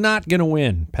 who's not going to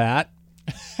win, Pat?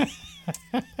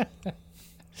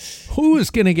 Who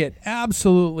is going to get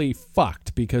absolutely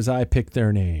fucked because I picked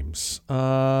their names?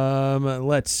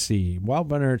 Let's see. Wout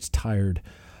van Aert's tired.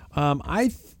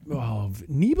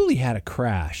 Nibali had a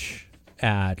crash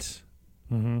at...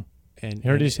 Mm-hmm. And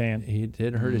hurt his hand. He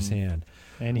did hurt his hand.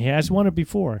 And he has won it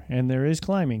before, and there is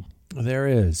climbing. There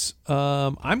is.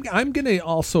 I'm going to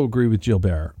also agree with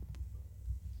Gilbert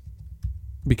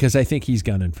because I think he's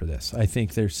gunning for this. I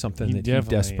think there's something He that he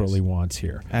definitely desperately is. wants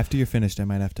here. After you're finished, I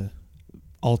might have to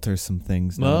alter some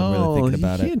things. Now that I'm really thinking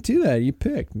about you it. can't do that. You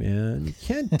picked, man. You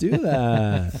can't do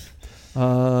that.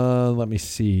 Let me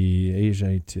see.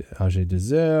 Ajay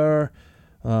Desert.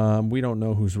 We don't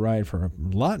know who's riding for a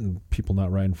lot of people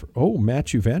not riding for. Oh,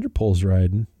 Matthew Vanderpool's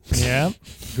riding. Yeah.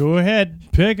 Go ahead.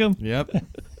 Pick him. Yep.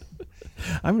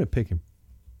 I'm going to pick him.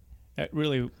 That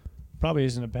really probably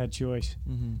isn't a bad choice.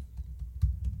 Mm-hmm.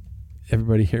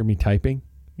 Everybody hear me typing?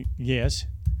 Yes.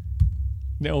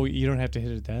 No, you don't have to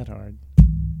hit it that hard.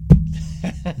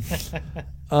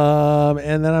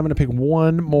 And then I'm going to pick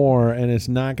one more, and it's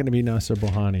not going to be Nasser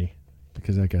Bohani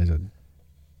because that guy's no,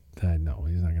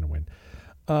 he's not going to win.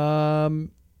 God,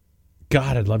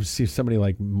 I'd love to see somebody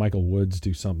like Michael Woods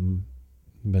do something,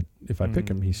 but if I pick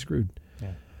him, he's screwed.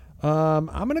 Yeah. I'm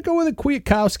going to go with a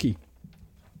Kwiatkowski.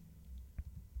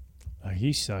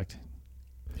 He sucked.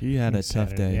 He had a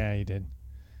tough Saturday. day. Yeah, he did.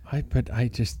 I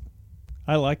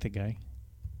like the guy.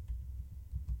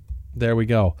 There we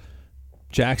go.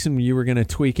 Jackson, you were going to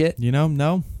tweak it.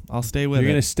 No, I'll stay with it.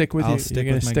 You're going to stick with I'll it. stick You're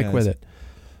going with to my stick guys. with it.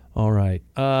 All right,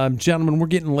 gentlemen, we're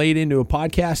getting late into a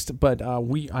podcast, but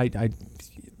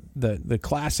the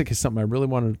classic is something I really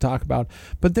wanted to talk about.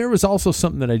 But there was also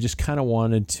something that I just kind of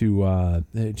wanted to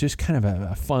just kind of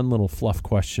a fun little fluff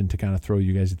question to kind of throw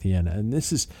you guys at the end. And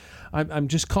this is, I'm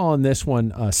just calling this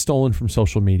one stolen from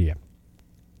social media.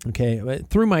 Okay,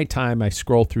 through my time, I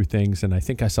scroll through things, and I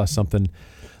think I saw something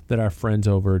that our friends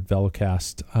over at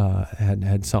Velocast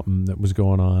had something that was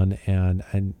going on,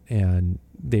 and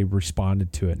they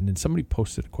responded to it. And then somebody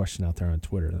posted a question out there on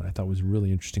Twitter that I thought was a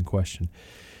really interesting question.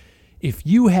 If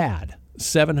you had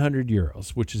 700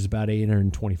 euros, which is about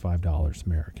 $825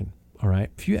 American, all right?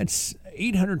 If you had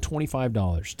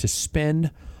 $825 to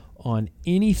spend on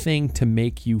anything to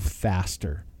make you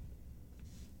faster,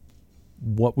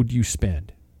 what would you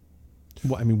spend?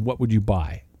 What would you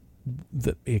buy?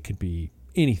 It could be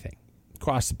anything.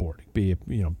 across the board. It could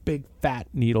be a big fat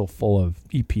needle full of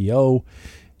EPO,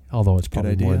 although it's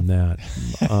probably more than that.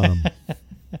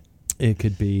 It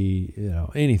could be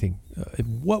anything.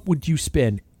 What would you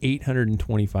spend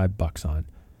 $825 on?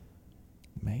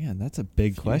 Man, that's a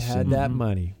big question. If you had that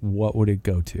money, what would it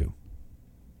go to?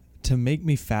 To make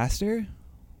me faster?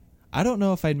 I don't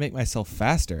know if I'd make myself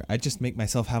faster. I'd just make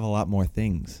myself have a lot more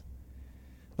things.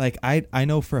 Like, I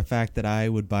know for a fact that I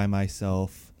would buy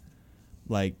myself,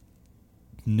 like,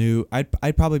 new...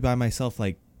 I'd probably buy myself,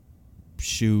 like,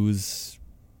 shoes,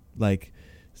 like...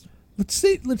 Let's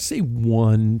say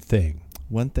one thing.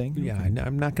 One thing? Yeah, Okay.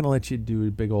 I'm not going to let you do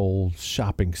a big old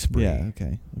shopping spree. Yeah,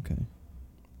 okay.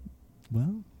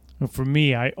 Well, For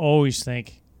me, I always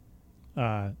think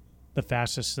the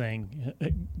fastest thing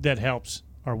that helps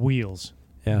are wheels.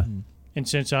 Yeah. And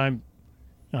since I'm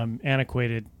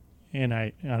antiquated and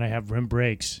I have rim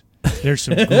brakes, there's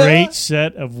some great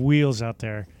set of wheels out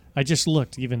there. I just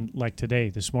looked, even like today,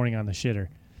 this morning on the shitter.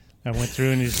 I went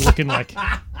through and it's looking like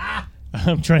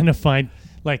I'm trying to find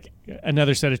like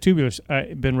another set of tubulars.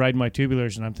 I've been riding my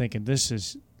tubulars and I'm thinking,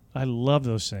 I love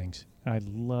those things. I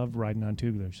love riding on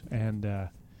tubulars. And,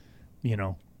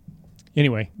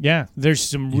 anyway, yeah, there's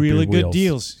some really good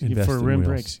deals for rim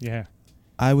brakes. Yeah.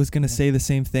 I was going to say the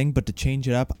same thing, but to change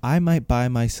it up, I might buy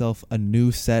myself a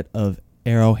new set of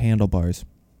Aero handlebars.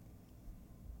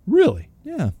 Really?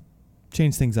 Yeah.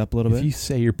 Change things up a little If bit. you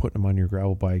say you're putting them on your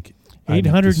gravel bike,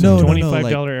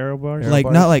 $825 aero bars? Like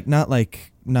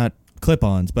not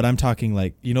clip-ons, but I'm talking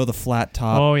like, the flat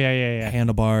top. Oh, yeah.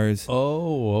 Handlebars.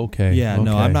 Oh, okay. Yeah, okay.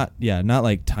 no, I'm not. Yeah, not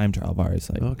like time trial bars.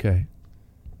 Like, Okay.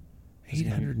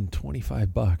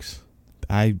 $825.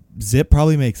 Zip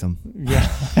probably makes them. Yeah.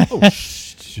 Oh,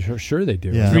 sure they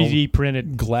do. Yeah. 3D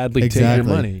printed. Gladly take Exactly.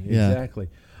 your money. Yeah. Exactly.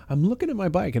 I'm looking at my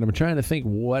bike and I'm trying to think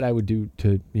what I would do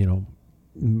to,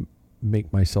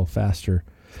 make myself faster.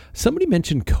 Somebody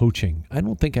mentioned coaching. I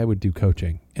don't think I would do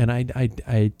coaching. And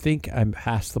I think I'm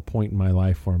past the point in my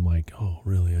life where I'm like, oh,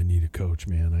 really? I need a coach,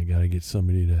 man. I got to get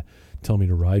somebody to tell me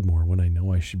to ride more when I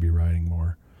know I should be riding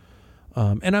more.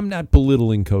 And I'm not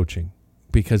belittling coaching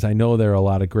because I know there are a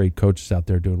lot of great coaches out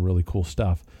there doing really cool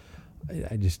stuff.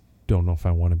 I just don't know if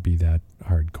I want to be that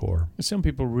hardcore. Some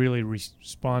people really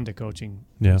respond to coaching.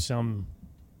 Yeah. And some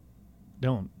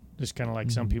don't. Just kind of like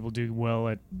some people do well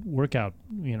at workout,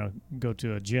 go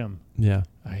to a gym. Yeah.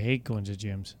 I hate going to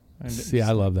gyms. See,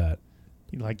 I love that.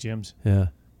 You like gyms? Yeah.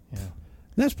 Yeah.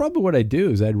 That's probably what I do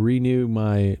is I'd renew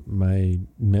my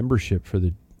membership for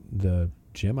the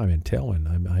gym I'm in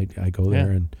Tailwind. I go there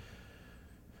and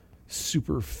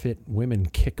super fit women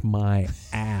kick my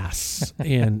ass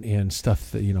and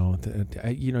stuff that you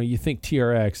think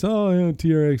TRX,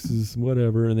 TRX is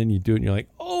whatever, and then you do it and you're like,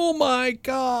 oh my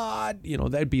god,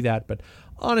 that'd be that. But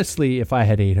honestly, if I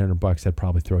had $800, I'd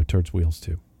probably throw it towards wheels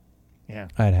too. Yeah.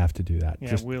 I'd have to do that.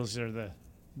 Yeah, wheels are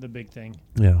the big thing.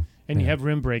 Yeah. And you have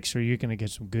rim brakes, so you're going to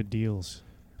get some good deals.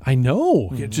 I know.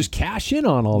 Just cash in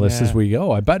on all this as we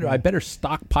go. I better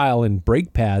stockpile in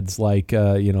brake pads like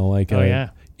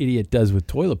idiot does with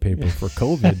toilet paper for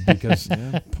COVID because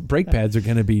brake pads are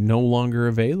going to be no longer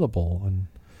available, and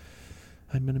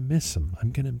I'm going to miss them.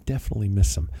 I'm going to definitely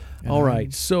miss them. All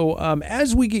right. So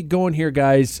as we get going here,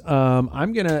 guys,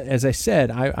 I'm going to, as I said,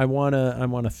 I want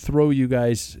to throw you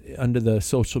guys under the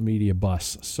social media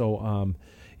bus. So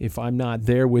if I'm not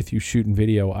there with you shooting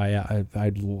video, I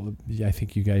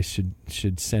think you guys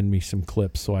should send me some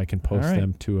clips so I can post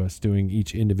them to us doing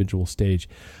each individual stage.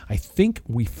 I think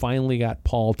we finally got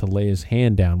Paul to lay his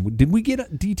hand down. Did we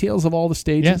get details of all the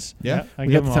stages? Yeah.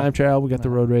 We got the time trial. We got the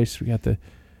road race. We got the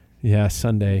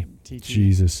Sunday. TT.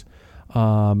 Jesus.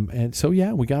 And so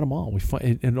we got them all.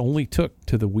 It only took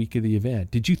to the week of the event.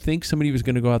 Did you think somebody was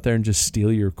going to go out there and just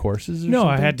steal your courses? Or No,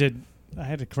 something? I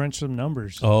had to crunch some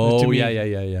numbers. Oh, To me, yeah.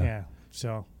 Yeah.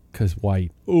 So Because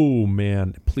white. Oh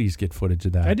man, please get footage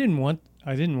of that. I didn't want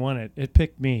it. It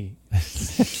picked me.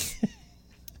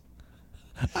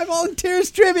 I volunteer as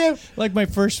tribute. Like my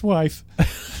first wife.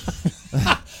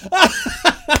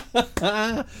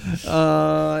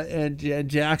 And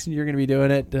Jackson, you're going to be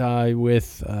doing it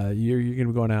with you're going to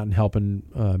be going out and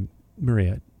helping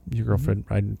Maria, your girlfriend,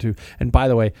 riding too. And by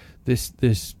the way, this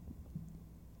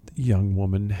young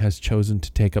woman has chosen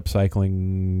to take up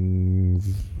cycling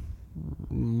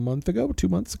a month ago, 2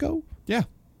 months ago. Yeah.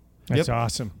 That's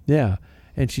awesome. Yeah,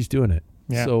 and she's doing it.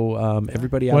 Yeah. So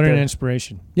everybody out What there, an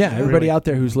inspiration. yeah, everybody Really. out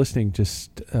there who's listening,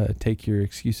 just take your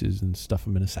excuses and stuff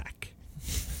them in a sack.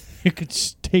 You could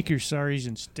take your sorries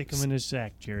and stick them in a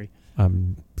sack, Jerry.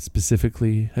 I'm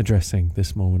specifically addressing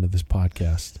this moment of this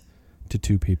podcast to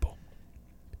two people,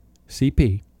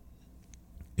 CP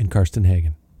and Karsten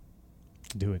Hagen.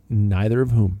 Do it. Neither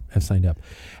of whom have signed up.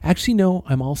 Actually, no,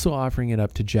 I'm also offering it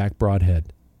up to Jack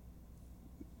Broadhead.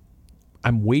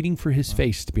 I'm waiting for his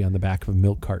face to be on the back of a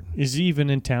milk carton. Is he even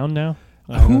in town now?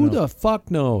 Who the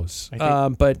fuck knows?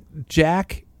 But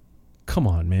Jack, come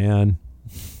on, man.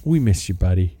 We miss you,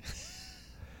 buddy.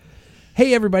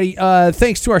 Hey, everybody.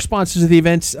 Thanks to our sponsors of the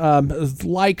events.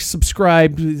 Like,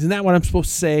 subscribe. Isn't that what I'm supposed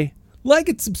to say? Like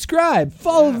and subscribe.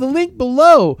 Follow the link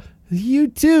below.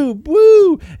 YouTube.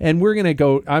 Woo! And we're going to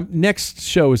go. Next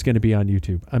show is going to be on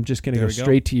YouTube. I'm just going to go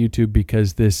straight to YouTube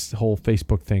because this whole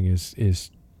Facebook thing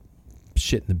is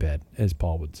shit in the bed, as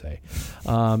Paul would say.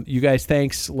 You guys,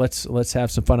 thanks. Let's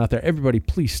have some fun out there. Everybody,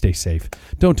 please stay safe.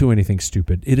 Don't do anything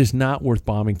stupid. It is not worth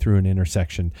bombing through an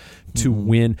intersection to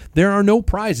win. There are no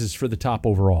prizes for the top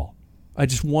overall. I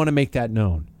just want to make that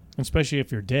known. Especially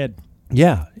if you're dead.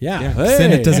 Yeah. Hey.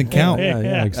 Then it doesn't count.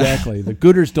 Yeah, exactly. The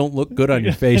gooders don't look good on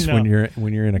your face when you're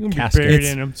in a casket. Buried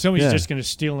in them. Somebody's just going to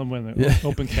steal them when the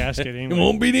open casket. Anyway. You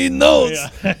won't be needing those.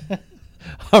 Yeah.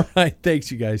 All right. Thanks,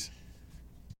 you guys.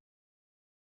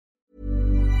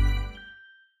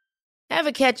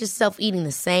 Ever catch yourself eating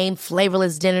the same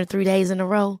flavorless dinner 3 days in a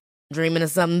row? Dreaming of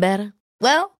something better?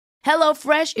 Well,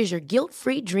 HelloFresh is your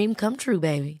guilt-free dream come true,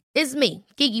 baby. It's me,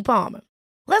 Keke Palmer.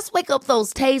 Let's wake up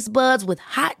those taste buds with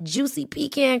hot, juicy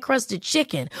pecan-crusted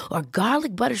chicken or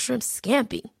garlic butter shrimp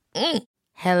scampi.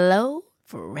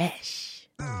 HelloFresh.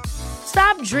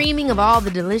 Stop dreaming of all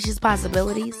the delicious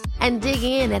possibilities and dig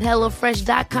in at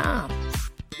HelloFresh.com.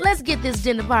 Let's get this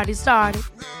dinner party started.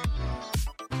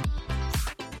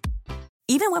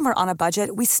 Even when we're on a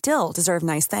budget, we still deserve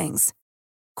nice things.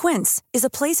 Quince is a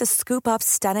place to scoop up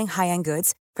stunning high-end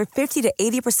goods for 50 to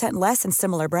 80% less than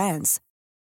similar brands.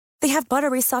 They have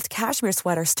buttery soft cashmere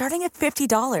sweaters starting at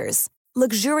 $50,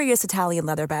 luxurious Italian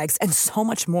leather bags, and so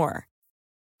much more.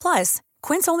 Plus,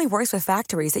 Quince only works with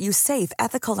factories that use safe,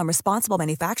 ethical, and responsible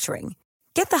manufacturing.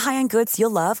 Get the high-end goods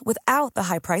you'll love without the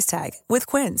high price tag with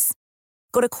Quince.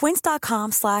 Go to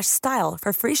quince.com/style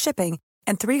for free shipping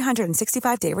and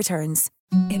 365-day returns.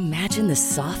 Imagine the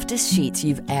softest sheets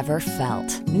you've ever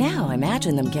felt. Now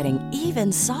imagine them getting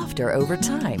even softer over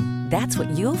time. That's what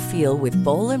you'll feel with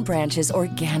Boll & Branch's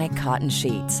organic cotton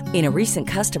sheets. In a recent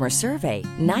customer survey,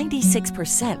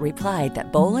 96% replied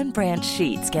that Boll & Branch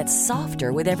sheets get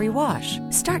softer with every wash.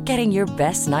 Start getting your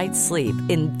best night's sleep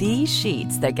in these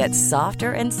sheets that get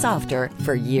softer and softer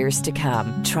for years to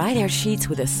come. Try their sheets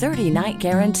with a 30-night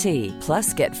guarantee.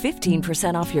 Plus, get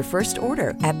 15% off your first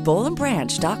order at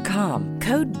bollandbranch.com.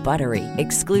 Code BUTTERY.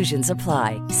 Exclusions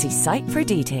apply. See site for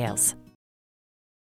details.